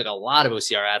muscular. And I feel like a lot of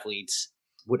OCR athletes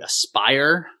would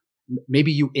aspire,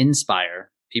 maybe you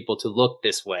inspire people to look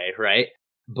this way, right?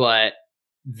 But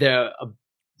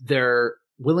their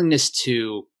willingness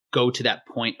to go to that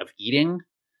point of eating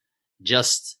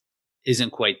just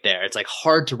isn't quite there. It's like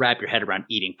hard to wrap your head around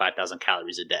eating 5,000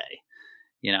 calories a day.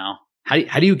 You know,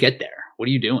 how do you get there? What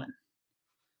are you doing?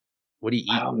 What do you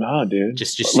eat? I don't know, dude.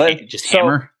 Just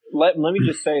hammer. Let me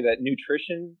just say that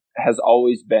nutrition has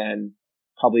always been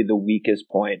probably the weakest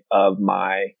point of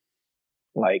my,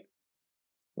 like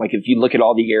if you look at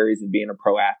all the areas of being a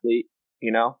pro athlete,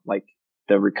 you know, like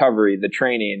the recovery, the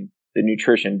training, the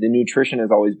nutrition. The nutrition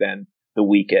has always been the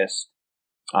weakest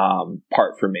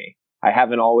part for me. I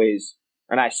haven't always,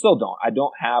 and I still don't. I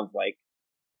don't have like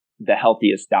the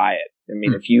healthiest diet. I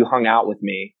mean, if you hung out with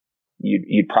me,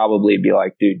 you'd probably be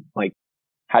like, dude, like,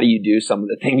 how do you do some of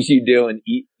the things you do and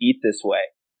eat this way?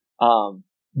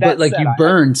 But like you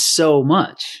burn so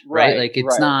much, right? Like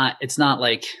it's right. not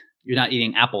like you're not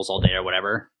eating apples all day or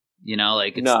whatever, you know,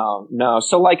 like it's no.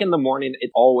 So like in the morning,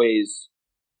 it's always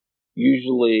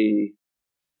usually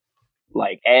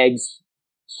like eggs,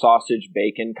 sausage,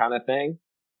 bacon kind of thing.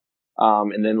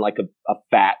 And then like a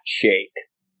fat shake.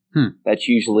 That's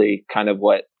usually kind of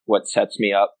what sets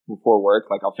me up before work.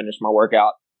 Like I'll finish my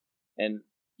workout, and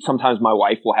sometimes my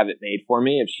wife will have it made for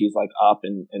me if she's like up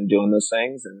and doing those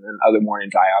things. And then other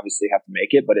mornings I obviously have to make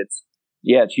it, but it's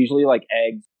usually like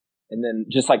eggs and then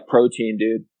just like protein,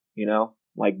 dude, you know,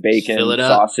 like bacon,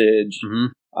 sausage,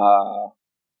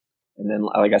 and then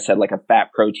like I said, like a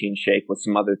fat protein shake with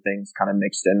some other things kind of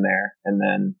mixed in there. And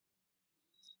then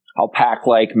I'll pack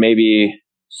like maybe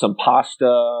some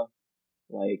pasta,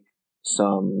 like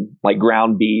some like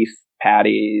ground beef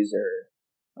patties or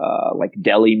like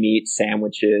deli meat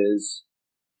sandwiches,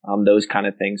 those kind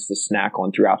of things to snack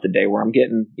on throughout the day where I'm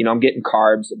getting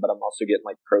carbs, but I'm also getting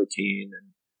like protein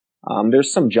and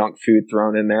there's some junk food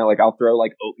thrown in there. Like I'll throw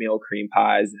like oatmeal cream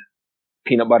pies and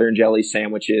peanut butter and jelly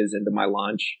sandwiches into my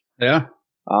lunch. Yeah.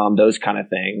 Those kind of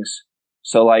things.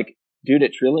 So like, dude,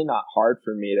 it's really not hard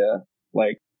for me to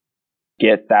like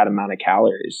get that amount of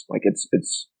calories. Like it's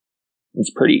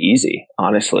pretty easy,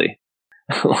 honestly.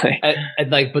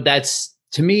 But that's,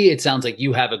 to me, it sounds like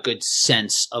you have a good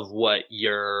sense of what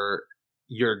your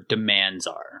demands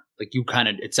are. Like you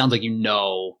it sounds like you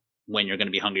know when you're going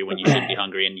to be hungry, when you should be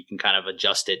hungry, and you can kind of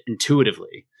adjust it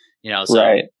intuitively, you know,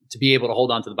 so to be able to hold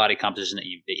on to the body composition that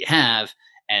you have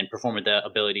and perform at the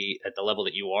ability at the level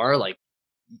that you are, like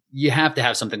you have to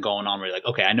have something going on where you're like,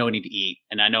 okay, I know I need to eat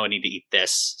and I know I need to eat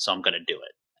this, so I'm going to do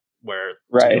it, where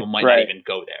some people might not even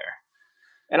go there.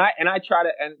 And I try to,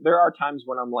 and there are times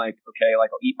when I'm like, okay, like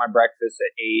I'll eat my breakfast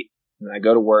at 8 and then I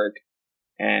go to work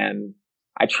and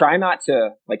I try not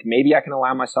to, like maybe I can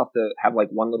allow myself to have like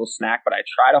one little snack, but I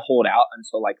try to hold out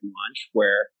until like lunch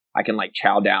where I can like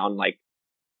chow down like,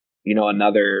 you know,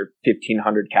 another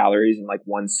 1,500 calories in like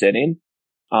one sitting.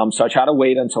 So I try to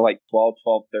wait until like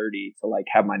 12:30 to like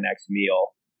have my next meal.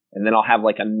 And then I'll have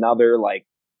like another like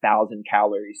 1,000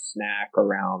 calorie snack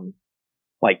around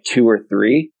like 2 or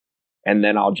 3. And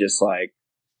then I'll just like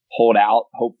hold out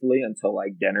hopefully until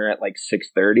like dinner at like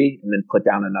 6:30 and then put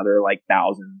down another like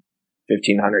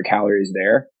 1,500 calories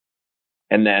there.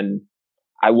 And then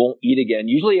I won't eat again.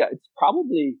 Usually it's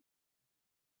probably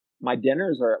my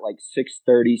dinners are at like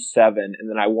 6:37 and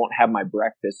then I won't have my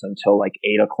breakfast until like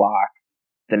 8 o'clock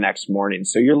the next morning.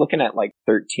 So you're looking at like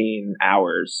 13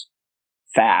 hours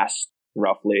fast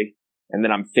roughly. And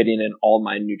then I'm fitting in all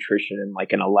my nutrition in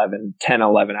like an 10,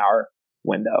 11 hour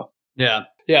window. Yeah.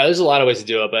 Yeah. There's a lot of ways to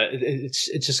do it, but it's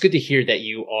just good to hear that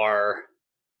you are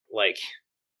like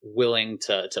willing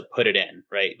to put it in,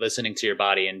 right? Listening to your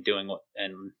body and doing what,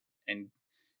 and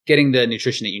getting the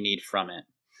nutrition that you need from it.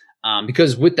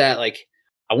 Because with that, like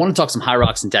I want to talk some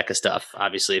Hyrox and DECA stuff,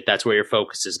 obviously, if that's where your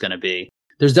focus is going to be.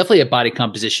 There's definitely a body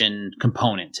composition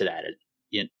component to that.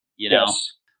 You know,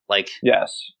 like,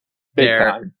 yes, big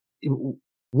time.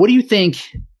 What do you think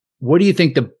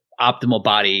the optimal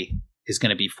body is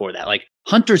going to be for that? Like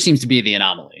Hunter seems to be the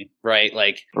anomaly, right?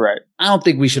 Like, I don't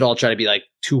think we should all try to be like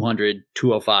 200,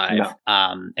 205. No.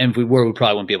 And if we were, we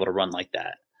probably wouldn't be able to run like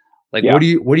that. Like, what do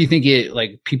you think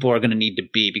like people are going to need to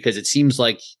be? Because it seems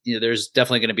like, you know, there's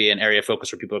definitely going to be an area of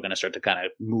focus where people are going to start to kind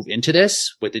of move into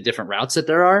this with the different routes that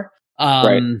there are.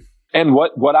 And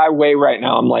what I weigh right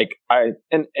now, I'm like,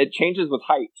 and it changes with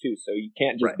height too. So you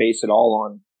can't just base it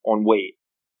all on weight.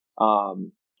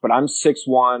 But I'm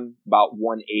 6'1", about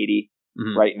 180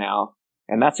 right now.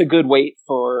 And that's a good weight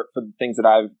for the things that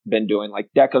I've been doing, like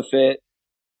DECA Fit,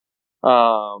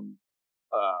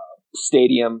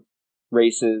 stadium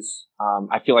races.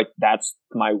 I feel like that's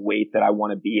my weight that I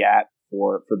want to be at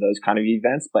for those kind of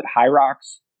events. But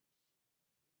Hyrox,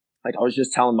 like I was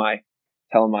just telling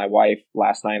my wife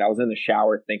last night, I was in the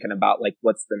shower thinking about like,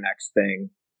 what's the next thing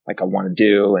like I want to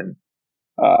do. And,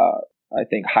 I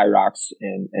think Hyrox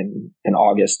in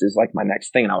August is like my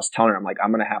next thing. And I was telling her, I'm like, I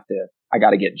got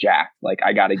to get jacked. Like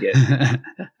I got to get,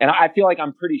 and I feel like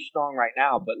I'm pretty strong right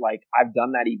now, but like I've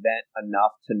done that event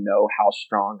enough to know how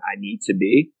strong I need to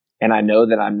be. And I know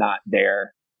that I'm not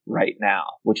there right now,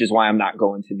 which is why I'm not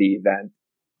going to the event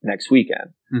next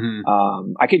weekend.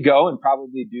 I could go and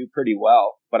probably do pretty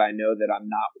well, but I know that I'm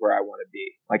not where I want to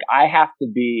be. Like I have to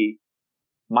be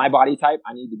my body type.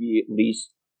 I need to be at least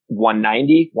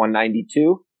 190,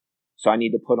 192. So I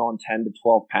need to put on 10 to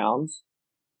 12 pounds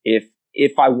if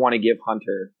I want to give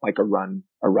Hunter like a run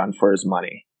for his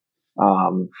money.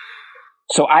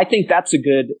 So I think that's a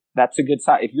good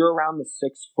size. If you're around the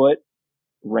 6 foot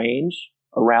range,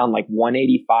 around like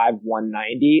 185,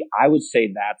 190, I would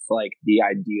say that's like the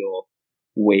ideal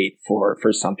weight for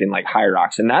something like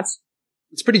Hyrox. And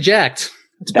it's pretty jacked.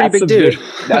 It's a pretty big dude.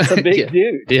 That's a big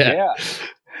dude. Yeah.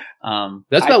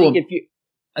 That's about what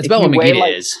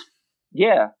Magida is.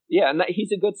 Yeah. And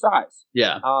he's a good size.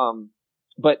 Yeah.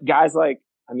 But guys like,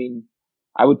 I mean,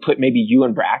 I would put maybe you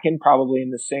and Bracken probably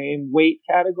in the same weight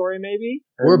category, maybe.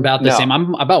 We're about the same.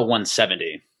 I'm about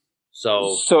 170.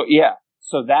 So yeah.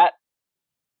 So that,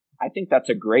 I think that's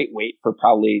a great weight for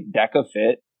probably Deca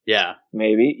Fit. Yeah.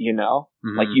 Maybe,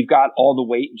 like you've got all the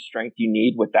weight and strength you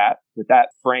need with that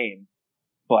frame,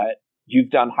 but you've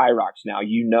done Hyrox now.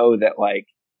 You know that like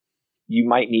you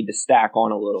might need to stack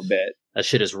on a little bit. That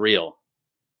shit is real.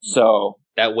 So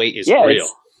that weight is real.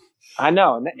 I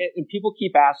know. And people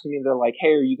keep asking me, they're like, hey,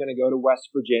 are you going to go to West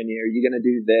Virginia? Are you going to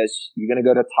do this? You're going to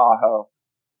go to Tahoe?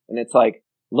 And it's like,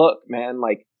 look, man,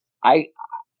 like I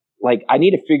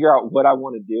need to figure out what I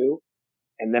want to do.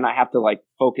 And then I have to like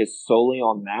focus solely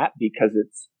on that because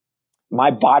it's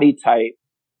my body type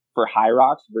for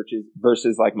Hyrox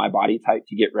versus like my body type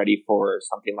to get ready for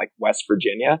something like West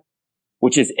Virginia,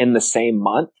 which is in the same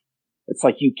month. It's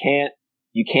like, you can't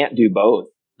do both.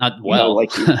 Not well.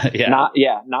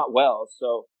 Not well.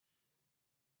 So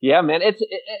yeah, man,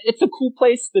 it's a cool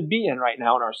place to be in right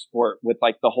now in our sport with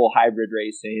like the whole hybrid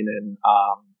racing and,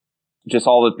 just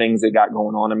all the things they got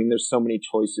going on. I mean, there's so many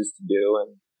choices to do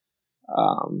and,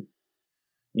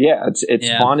 it's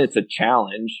fun. It's a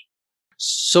challenge.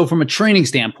 So from a training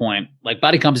standpoint, like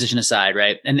body composition aside,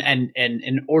 right? And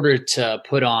in order to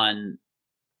put on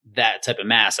that type of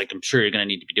mass, like I'm sure you're going to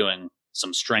need to be doing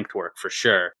some strength work for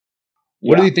sure.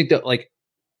 What do you think that what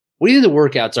do you think the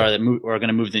workouts are that are going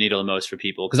to move the needle the most for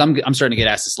people? Because I'm starting to get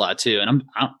asked this a lot too, and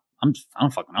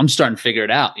I'm starting to figure it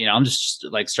out. I'm just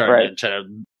like starting to try to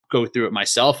go through it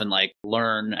myself and like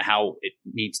learn how it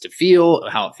needs to feel,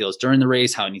 how it feels during the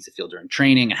race, how it needs to feel during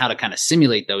training, and how to kind of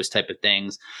simulate those type of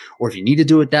things. Or if you need to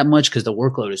do it that much, because the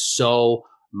workload is so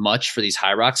much for these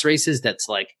Hyrox races, that's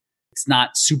like it's not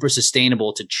super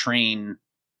sustainable to train.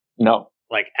 No,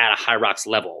 like at a Hyrox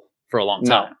level for a long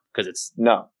time. Because it's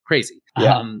crazy.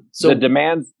 Yeah. So the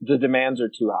demands are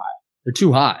too high. They're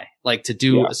too high. Like to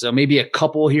do so maybe a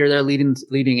couple here they're leading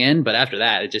in, but after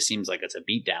that it just seems like it's a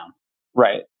beatdown.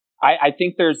 Right. I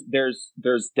think there's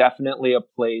definitely a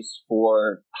place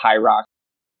for Hyrox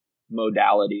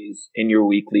modalities in your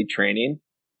weekly training,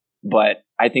 but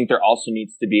I think there also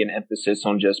needs to be an emphasis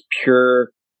on just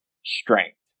pure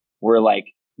strength, where like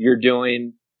you're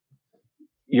doing.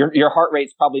 Your heart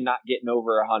rate's probably not getting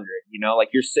over 100, like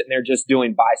you're sitting there just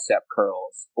doing bicep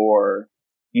curls or,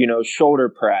 shoulder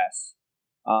press,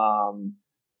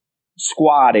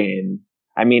 squatting.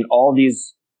 I mean, all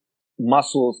these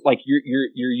muscles, like you're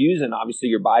using obviously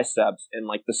your biceps and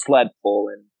like the sled pull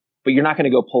but you're not going to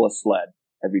go pull a sled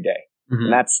every day.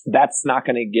 Mm-hmm. And that's not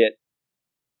going to get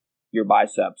your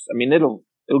biceps. I mean, it'll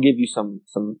give you some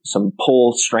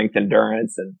pull strength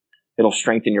endurance and it'll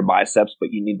strengthen your biceps, but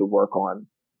you need to work on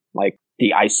like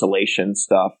the isolation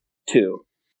stuff too.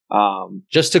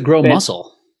 Just to grow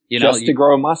muscle, to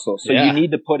grow a muscle. So you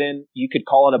need to put in, you could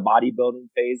call it a bodybuilding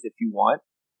phase if you want,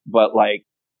 but like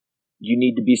you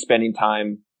need to be spending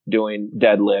time doing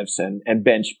deadlifts and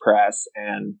bench press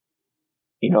and,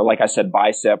 like I said,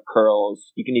 bicep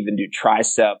curls. You can even do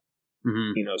tricep,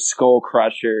 skull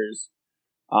crushers,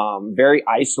 very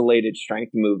isolated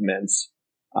strength movements.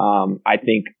 I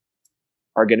think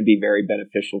are going to be very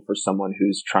beneficial for someone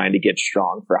who's trying to get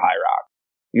strong for Hyrox.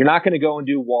 You're not going to go and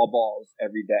do wall balls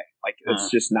every day. Like it's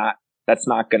just that's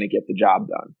not going to get the job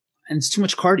done. And it's too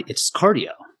much cardio. It's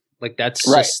cardio. Like that's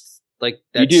just like,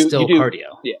 that's still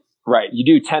cardio. Yeah. Right. You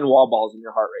do 10 wall balls and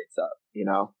your heart rate's up,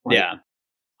 Yeah.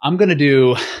 I'm going to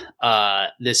do,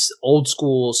 this old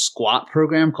school squat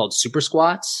program called Super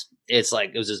Squats. It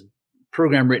was this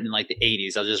program written in like the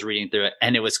 80s. I was just reading through it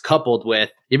and it was coupled with,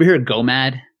 you ever hear of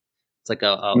GOMAD? It's like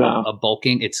a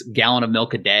bulking. It's a gallon of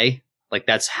milk a day. Like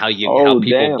that's how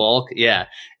people bulk. Yeah.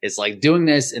 It's like doing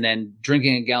this and then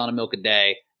drinking a gallon of milk a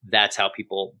day. That's how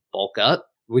people bulk up,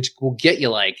 which will get you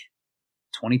like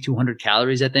 2,200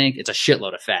 calories. I think it's a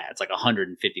shitload of fat. It's like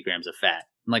 150 grams of fat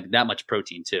and like that much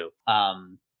protein too.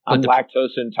 I'm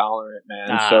lactose intolerant,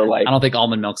 man. So like, I don't think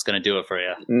almond milk's going to do it for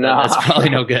you. No, that's probably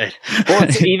no good. Well,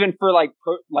 it's even for like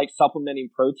supplementing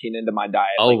protein into my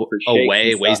diet.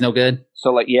 Whey's no good.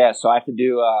 So like, so I have to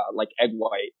do like egg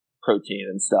white protein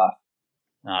and stuff.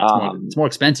 It's more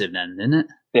expensive then, isn't it?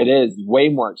 It is way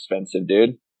more expensive,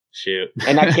 dude. Shoot.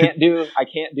 And I can't do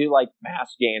like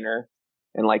mass gainer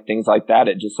and like things like that.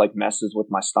 It just like messes with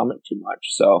my stomach too much.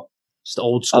 So just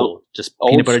old school, just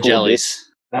peanut butter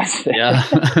jellies. That's it. Yeah.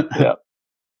 Yeah.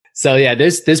 So yeah,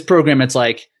 this program, it's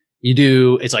like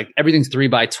it's like everything's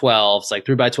 3x12. It's like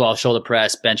 3x12 shoulder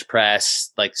press, bench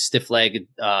press, like stiff leg,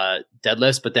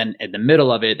 deadlifts. But then in the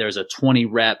middle of it, there's a 20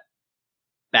 rep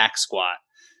back squat.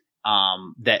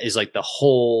 That is like the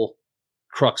whole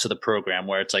crux of the program,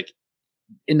 where it's like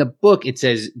in the book, it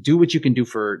says, do what you can do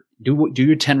do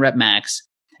your 10 rep max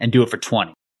and do it for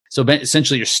 20. So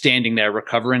essentially you're standing there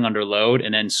recovering under load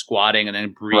and then squatting and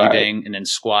then breathing and then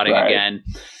squatting again.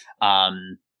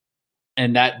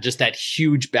 And that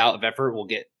huge bout of effort will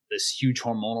get this huge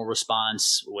hormonal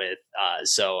response with,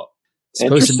 so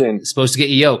supposed to get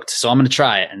you yoked. So I'm going to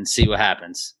try it and see what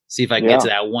happens. See if I can get to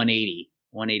that 180.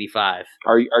 185.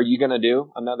 Are you going to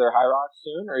do another High Rock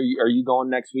soon? Are you going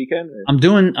next weekend? Or? I'm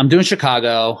doing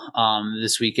Chicago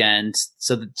this weekend.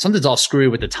 So something's all screwy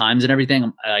with the times and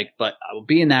everything. But I will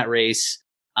be in that race.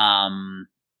 And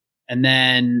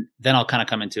then I'll kind of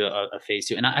come into a phase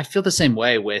 2. And I feel the same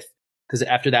way because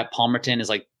after that, Palmerton is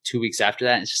like 2 weeks after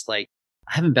that. It's just like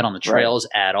I haven't been on the trails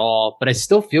at all, but I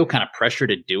still feel kind of pressure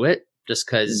to do it just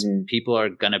because people are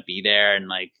gonna be there, and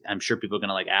like I'm sure people are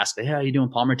gonna like ask, "Hey, how are you doing,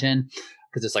 Palmerton?"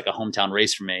 Because it's like a hometown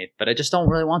race for me, but I just don't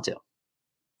really want to.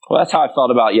 Well, that's how I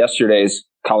felt about yesterday's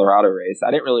Colorado race.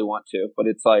 I didn't really want to, but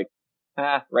it's like,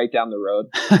 right down the road.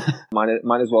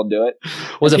 might as well do it.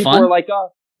 Was it fun? People were like,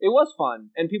 it was fun.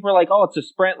 And people are like, oh, it's a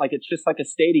sprint. Like, it's just like a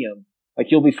stadium. Like,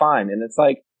 you'll be fine. And it's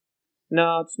like,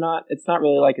 no, it's not. It's not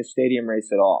really like a stadium race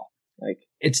at all. Like,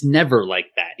 it's never like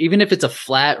that. Even if it's a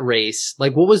flat race,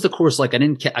 like what was the course like?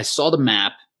 I saw the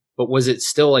map, but was it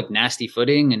still like nasty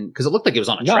footing? And because it looked like it was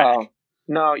on a track.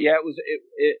 No, yeah, it was.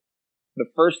 The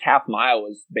first half mile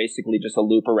was basically just a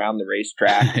loop around the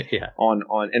racetrack.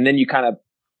 And then you kind of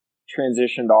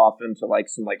transitioned off into like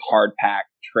some like hard packed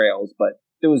trails, but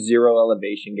there was zero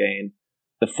elevation gain.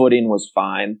 The footing was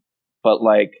fine, but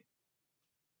like,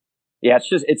 yeah,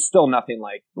 it's still nothing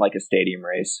like a stadium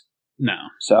race. No.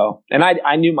 So, and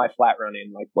I knew my flat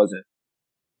running like wasn't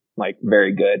like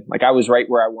very good. Like I was right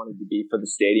where I wanted to be for the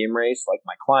stadium race, like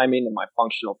my climbing and my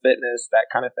functional fitness, that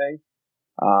kind of thing.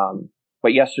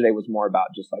 But yesterday was more about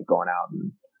just like going out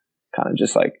and kind of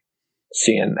just like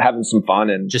having some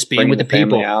fun and just being with the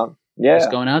people out. Yeah.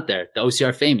 Just going out there. The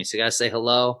OCR famous. You got to say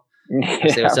hello.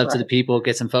 Say what's up to the people,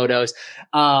 get some photos.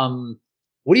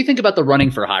 What do you think about the running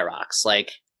for High Rocks?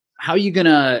 Like, how are you going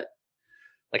to,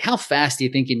 like, how fast do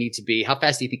you think you need to be? How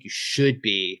fast do you think you should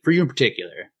be for you in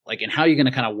particular? Like, and how are you going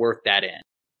to kind of work that in?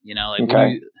 You know, like,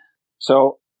 okay.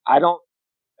 So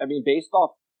based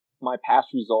off my past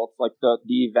results, like the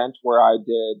event where I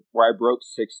broke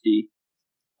 60,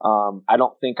 I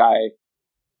don't think I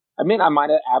might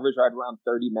have averaged right around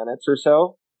 30 minutes or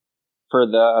so for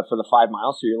the 5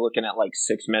 miles. So you're looking at like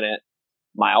 6 minute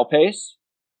mile pace.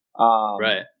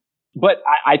 Right. But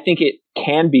I think it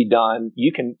can be done.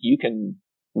 You can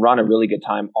run a really good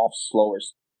time off slower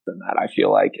than that. I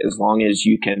feel like as long as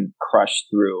you can crush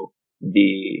through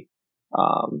the,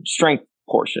 strength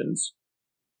portions,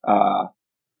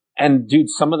 and dude,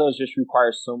 some of those just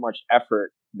require so much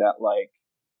effort that like,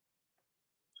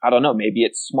 I don't know, maybe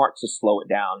it's smart to slow it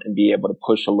down and be able to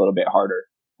push a little bit harder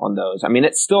on those. I mean,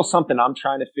 it's still something I'm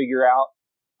trying to figure out.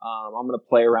 I'm going to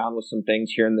play around with some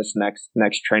things here in this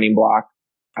next training block.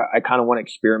 I kind of want to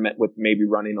experiment with maybe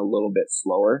running a little bit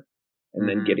slower and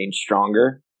then getting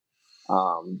stronger.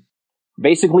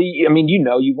 Basically, I mean,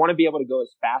 you want to be able to go as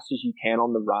fast as you can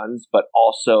on the runs, but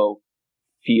also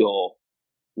feel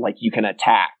like you can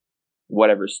attack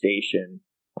whatever station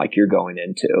like you're going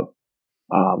into.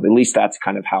 At least that's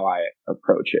kind of how I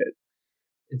approach it.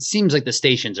 It seems like the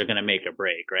stations are going to make or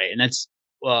break, right? And that's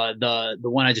the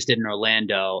one I just did in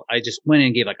Orlando. I just went in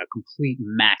and gave like a complete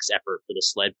max effort for the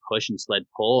sled push and sled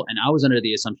pull. And I was under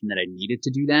the assumption that I needed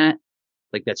to do that.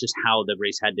 Like that's just how the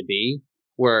race had to be,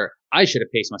 where I should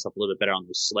have paced myself a little bit better on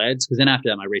those sleds. Cause then after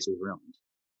that, my race was ruined.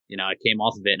 You know, I came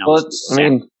off of it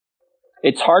and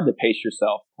it's hard to pace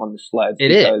yourself on the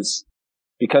sleds.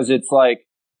 Because it's like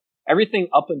everything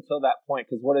up until that point.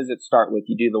 Cause what does it start with?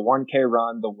 You do the 1K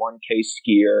run, the 1K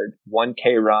skier,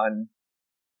 1K run,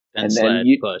 and then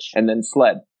push, and then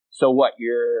sled. So what?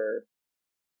 You're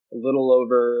a little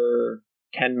over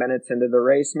 10 minutes into the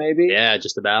race, maybe? Yeah,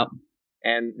 just about.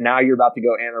 And now you're about to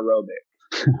go anaerobic.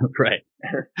 Right.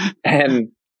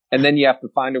 And then you have to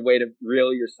find a way to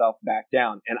reel yourself back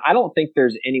down. And I don't think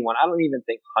there's anyone, I don't even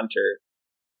think Hunter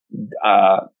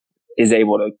is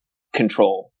able to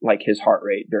control like his heart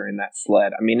rate during that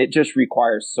sled. I mean, it just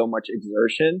requires so much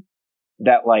exertion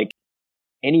that like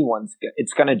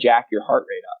it's going to jack your heart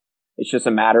rate up. It's just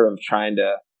a matter of trying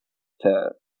to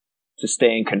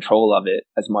stay in control of it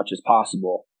as much as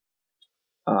possible.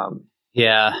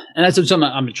 Yeah. And that's something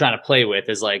I'm trying to play with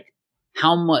is like,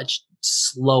 how much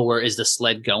slower is the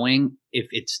sled going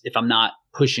if I'm not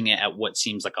pushing it at what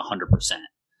seems like 100%?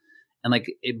 And like,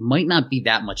 it might not be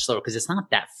that much slower because it's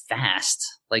not that fast.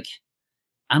 Like,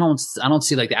 I don't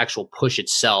see like the actual push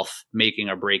itself making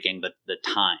or breaking the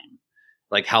time.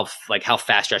 Like how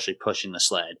fast you're actually pushing the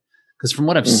sled. Because from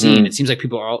what I've seen, it seems like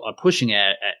people are pushing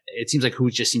it seems like who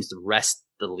just seems to rest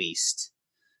the least.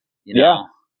 You know?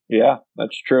 Yeah,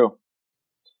 that's true.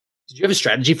 Did you have a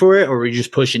strategy for it, or were you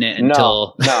just pushing it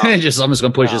until no. I'm just going to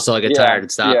push it until I get tired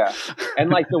and stop? Yeah. And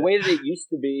like the way that it used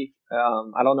to be,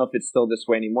 I don't know if it's still this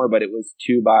way anymore, but it was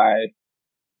 2 by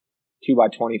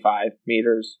 25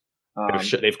 meters.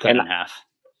 They've cut it in half.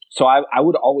 So I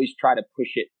would always try to push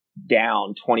it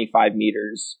down 25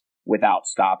 meters without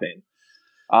stopping,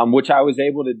 which I was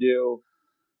able to do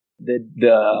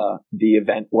the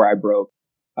event where I broke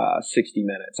 60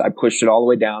 minutes. I pushed it all the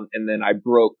way down, and then I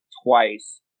broke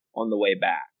twice on the way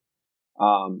back.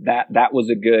 That was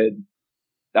a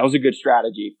good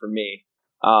strategy for me.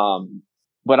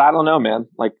 But I don't know, man.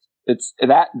 Like it's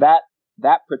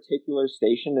that particular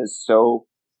station is so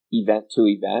event to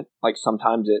event. Like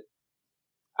sometimes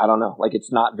I don't know, like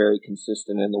it's not very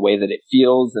consistent in the way that it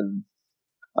feels, and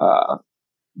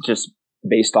just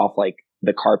based off like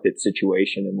the carpet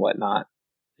situation and whatnot.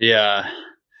 Yeah.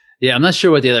 I'm not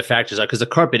sure what the other factors are because the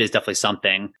carpet is definitely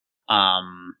something.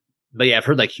 But yeah, I've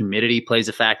heard like humidity plays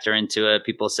a factor into it.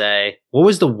 People say, what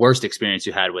was the worst experience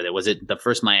you had with it? Was it the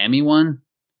first Miami one?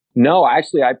 No,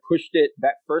 actually, I pushed it.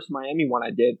 That first Miami one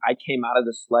I did, I came out of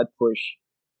the sled push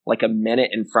like a minute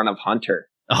in front of Hunter.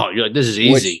 Oh, you're like, this is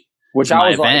easy. Which I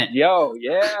was like, yo,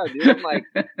 yeah, dude, I'm like,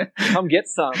 come get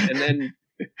some. And then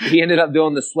he ended up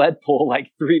doing the sled pull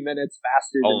like 3 minutes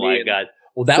faster than me. Oh my God.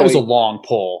 Well, that was a long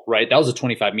pull, right? That was a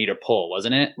 25-meter pull,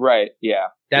 wasn't it? Right. Yeah.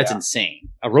 That's insane.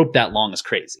 A rope that long is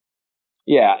crazy.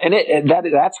 Yeah. And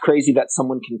that's crazy that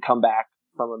someone can come back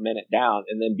from a minute down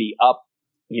and then be up,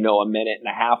 a minute and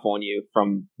a half on you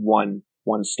from one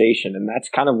station. And that's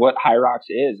kind of what Hyrox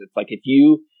is. It's like if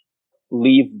you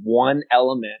leave one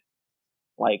element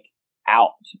like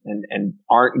out and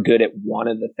aren't good at one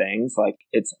of the things, like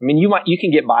you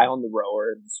can get by on the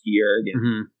rower and the skier, get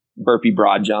burpee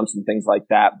broad jumps and things like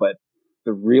that. But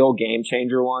the real game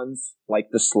changer ones, like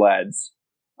the sleds,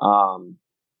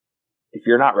 if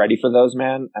you're not ready for those,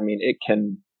 man,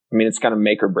 it's going to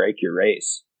make or break your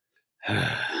race.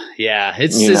 Yeah,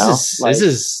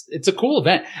 it's a cool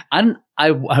event.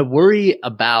 I worry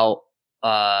about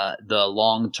the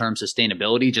long-term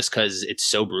sustainability just because it's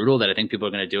so brutal that I think people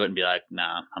are going to do it and be like,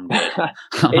 nah, I'm good. I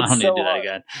don't need to do that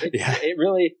again. It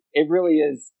really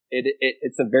is.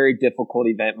 It's a very difficult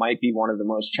event. Might be one of the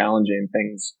most challenging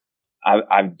things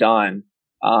I've done.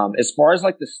 As far as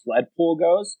like the sled pull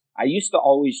goes, I used to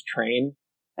always train,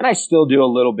 and I still do a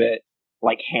little bit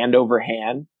like hand over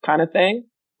hand kind of thing,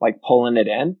 like pulling it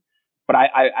in. But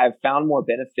I've found more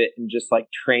benefit in just like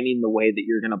training the way that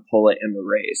you're going to pull it in the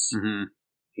race.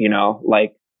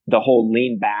 Like the whole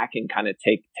lean back and kind of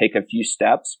take a few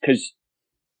steps, because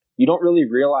you don't really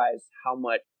realize how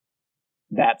much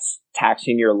that's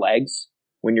taxing your legs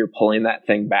when you're pulling that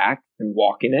thing back and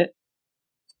walking it,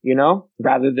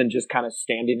 rather than just kind of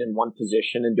standing in one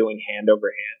position and doing hand over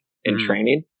hand in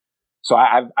training. So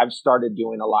I've started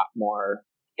doing a lot more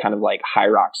kind of like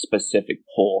Hyrox specific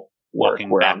pull work,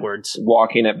 walking backwards,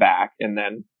 walking it back, and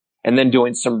then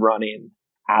doing some running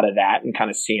out of that and kind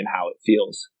of seeing how it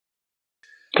feels.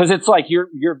 Because it's like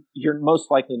you're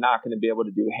most likely not going to be able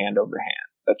to do hand over hand.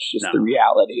 That's just the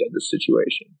reality of the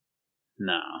situation.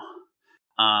 No.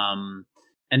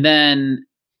 And then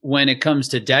when it comes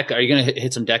to DECA, are you going to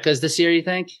hit some DECAs this year, you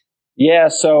think? Yeah.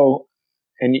 So,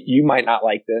 and you might not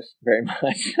like this very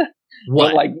much.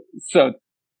 What? But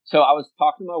so I was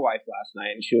talking to my wife last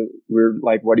night, and we were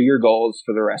like, what are your goals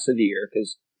for the rest of the year?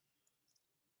 Because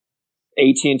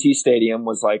AT&T Stadium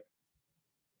was like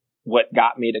what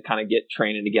got me to kind of get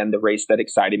training again, the race that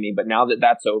excited me. But now that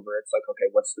that's over, it's like, okay,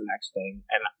 what's the next thing?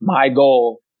 And my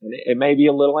goal, and it may be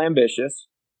a little ambitious,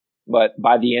 but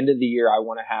by the end of the year, I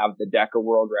want to have the DECA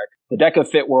world record, the DECA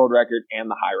Fit world record, and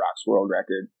the Hyrox world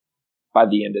record by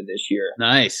the end of this year.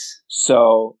 Nice.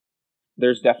 So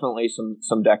there's definitely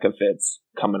some DECA Fits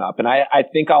coming up, and I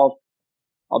think I'll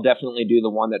definitely do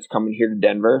the one that's coming here to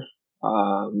Denver.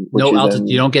 No altitude.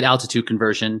 You don't get altitude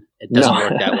conversion. It doesn't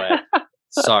work that way.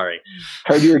 Sorry.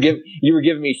 Heard you were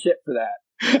giving me shit for that.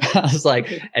 I was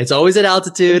like, it's always at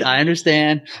altitude. I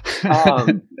understand.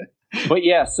 But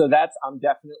yeah, so I'm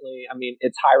definitely, I mean,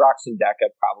 it's Hyrox and DECA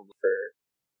probably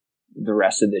for the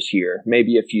rest of this year.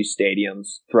 Maybe a few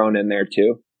stadiums thrown in there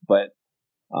too. But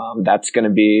that's going to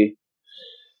be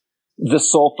the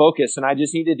sole focus. And I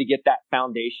just needed to get that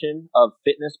foundation of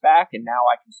fitness back. And now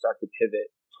I can start to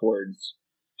pivot towards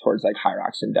like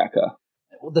Hyrox and DECA.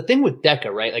 Well, the thing with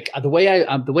DECA, right? Like the way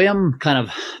I'm kind of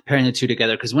pairing the two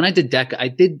together, because when I did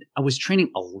DECA, I was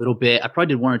training a little bit. I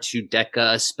probably did one or two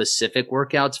DECA specific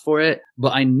workouts for it,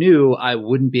 but I knew I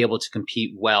wouldn't be able to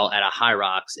compete well at a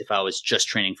Hyrox if I was just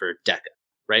training for DECA,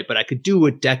 right? But I could do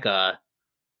a DECA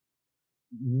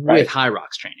with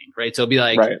Hyrox training, right? So it'd be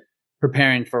like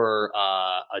preparing for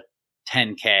a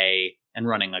 10K and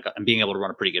running and being able to run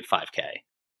a pretty good 5K.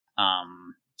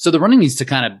 So the running needs to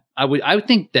kind of, I would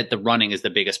think that the running is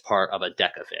the biggest part of a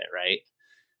DECA fit, right?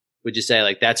 Would you say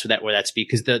like that's where that's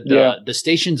because the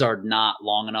stations are not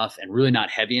long enough and really not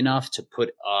heavy enough to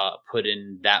put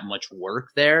in that much work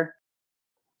there.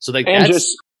 So like and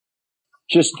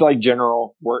just like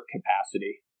general work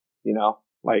capacity,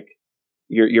 like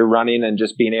you're running and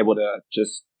just being able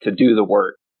to do the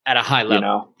work at a high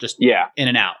level, just in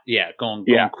and out. Yeah. Going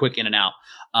quick in and out.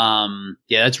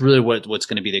 That's really what's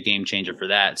going to be the game changer for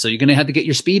that. So you're going to have to get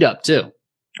your speed up too.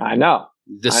 I know.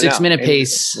 The 6-minute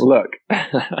pace. Look,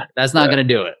 that's not going to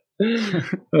do it.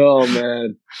 Oh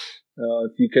man.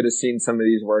 If you could have seen some of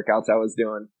these workouts I was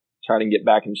doing, trying to get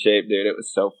back in shape, dude, it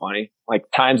was so funny. Like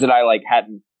times that I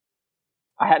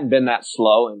hadn't been that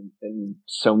slow in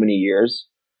so many years.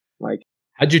 Like,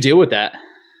 how'd you deal with that?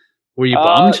 Were you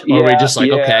bummed or were you just like,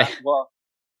 okay?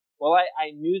 Well,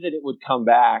 I knew that it would come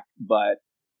back, but,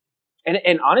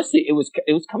 and honestly, it was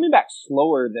coming back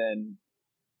slower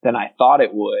than I thought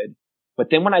it would. But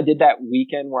then when I did that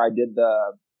weekend where I did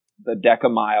the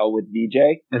DECA mile with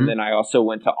VJ, and then I also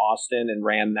went to Austin and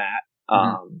ran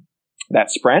that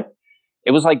sprint,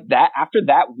 it was like that after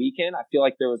that weekend, I feel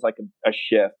like there was like a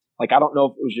shift. Like, I don't know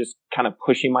if it was just kind of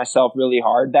pushing myself really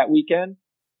hard that weekend,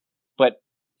 but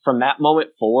from that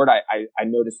moment forward, I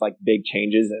noticed like big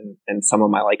changes in some of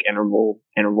my like interval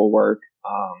work.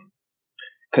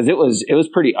 Cause it was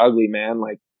pretty ugly, man.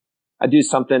 Like I do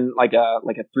something like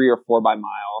a 3 or 4 by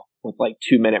mile with like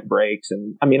 2-minute breaks.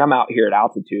 And I mean, I'm out here at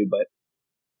altitude, but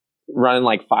running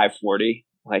like 540,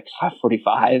 like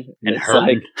 545. And it's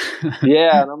like,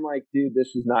 yeah. And I'm like, dude,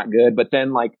 this is not good. But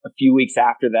then like a few weeks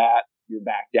after that, you're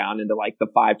back down into like the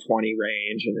 520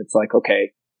 range. And it's like,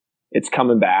 okay, it's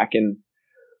coming back. And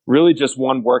really just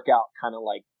one workout kind of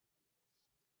like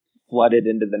flooded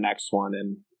into the next one,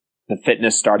 and the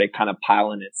fitness started kind of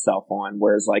piling itself on.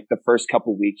 Whereas like the first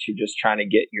couple weeks, you're just trying to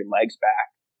get your legs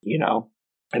back,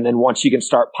 and then once you can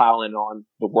start piling on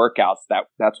the workouts,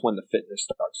 that's when the fitness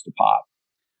starts to pop.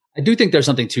 I do think there's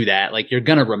something to that. Like you're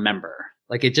going to remember,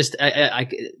 like it just,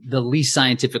 the least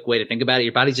scientific way to think about it,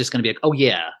 your body's just going to be like, oh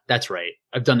yeah, that's right.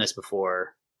 I've done this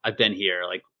before. I've been here.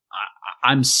 Like,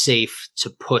 I'm safe to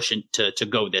push and to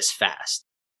go this fast,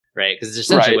 right? Because it's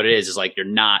essentially what it is like your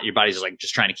body's just like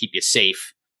just trying to keep you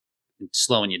safe and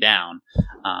slowing you down.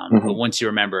 But once you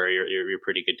remember, you're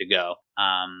pretty good to go.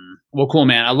 Well, cool,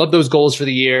 man. I love those goals for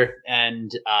the year,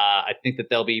 and I think that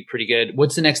they'll be pretty good.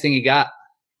 What's the next thing you got?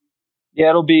 Yeah,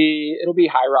 it'll be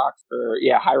Hyrox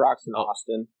in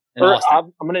Austin.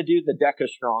 I'm gonna do the DECA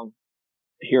Strong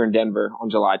here in Denver on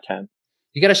July 10th.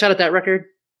 You got a shot at that record?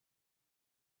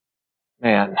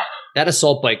 Man, that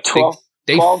assault bike, 12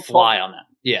 fly on that.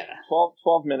 Yeah.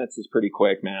 12 minutes is pretty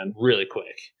quick, man. Really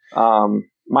quick.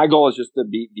 My goal is just to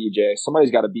beat VJ.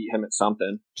 Somebody's got to beat him at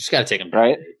something. Just got to take him down.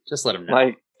 Right? Just let him know.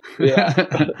 Like,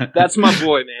 yeah. That's my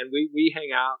boy, man. We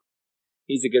hang out.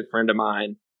 He's a good friend of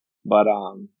mine. But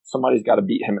somebody's got to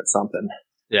beat him at something.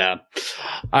 Yeah.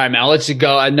 All right, man. I'll let you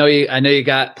go. I know you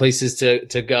got places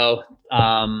to go.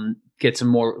 Get some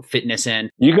more fitness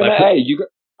in.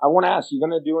 I want to ask, you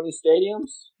going to do any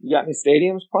stadiums? You got any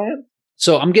stadiums planned?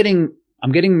 So I'm getting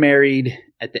married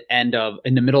in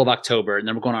the middle of October, and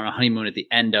then we're going on a honeymoon at the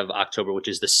end of October, which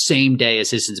is the same day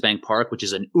as Citizens Bank Park, which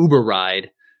is an Uber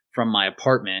ride from my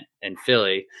apartment in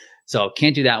Philly. So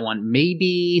can't do that one.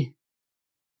 Maybe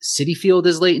Citi Field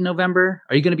is late in November.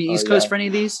 Are you going to be East Coast for any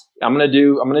of these? I'm going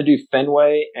to do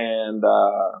Fenway, and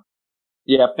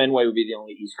Fenway would be the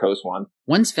only East Coast one.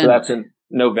 When's Fenway? So that's in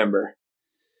November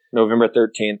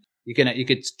 13th. You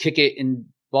could kick it in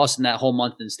Boston that whole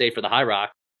month and stay for the Hyrox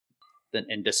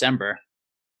in December.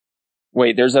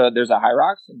 Wait, there's a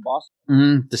Hyrox in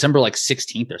Boston? December like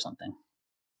 16th or something.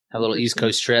 Have a little East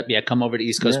Coast trip. Yeah, come over to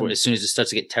East Coast where as soon as it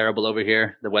starts to get terrible over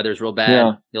here, the weather's real bad.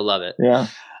 Yeah. You'll love it. Yeah.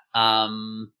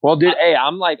 Well, dude,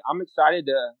 I'm excited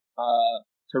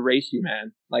race you,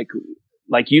 man. Like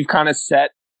you've kind of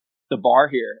set the bar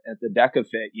here at the DEKA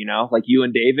Fit, you know, like you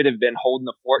and David have been holding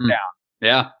the fort down.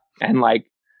 Yeah. And like,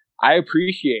 I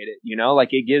appreciate it, you know, like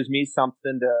it gives me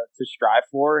something to strive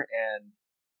for. And,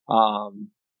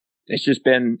 it's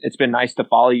been nice to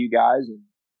follow you guys and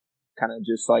kind of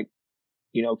just like,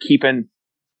 you know, keeping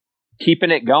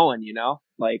it going, you know,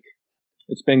 like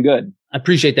it's been good. I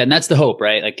appreciate that. And that's the hope,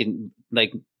 right? Like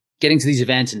getting to these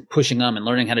events and pushing them and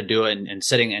learning how to do it and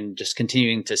setting and just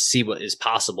continuing to see what is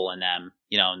possible in them,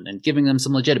 you know, and giving them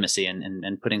some legitimacy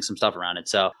and putting some stuff around it.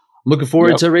 So I'm looking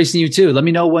forward to racing you too. Let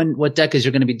me know what DEKAs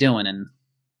you're going to be doing and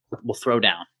we'll throw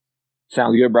down.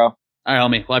 Sounds good, bro. All right,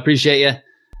 homie. Well, I appreciate you.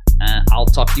 I'll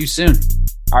talk to you soon.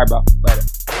 All right, bro. Later.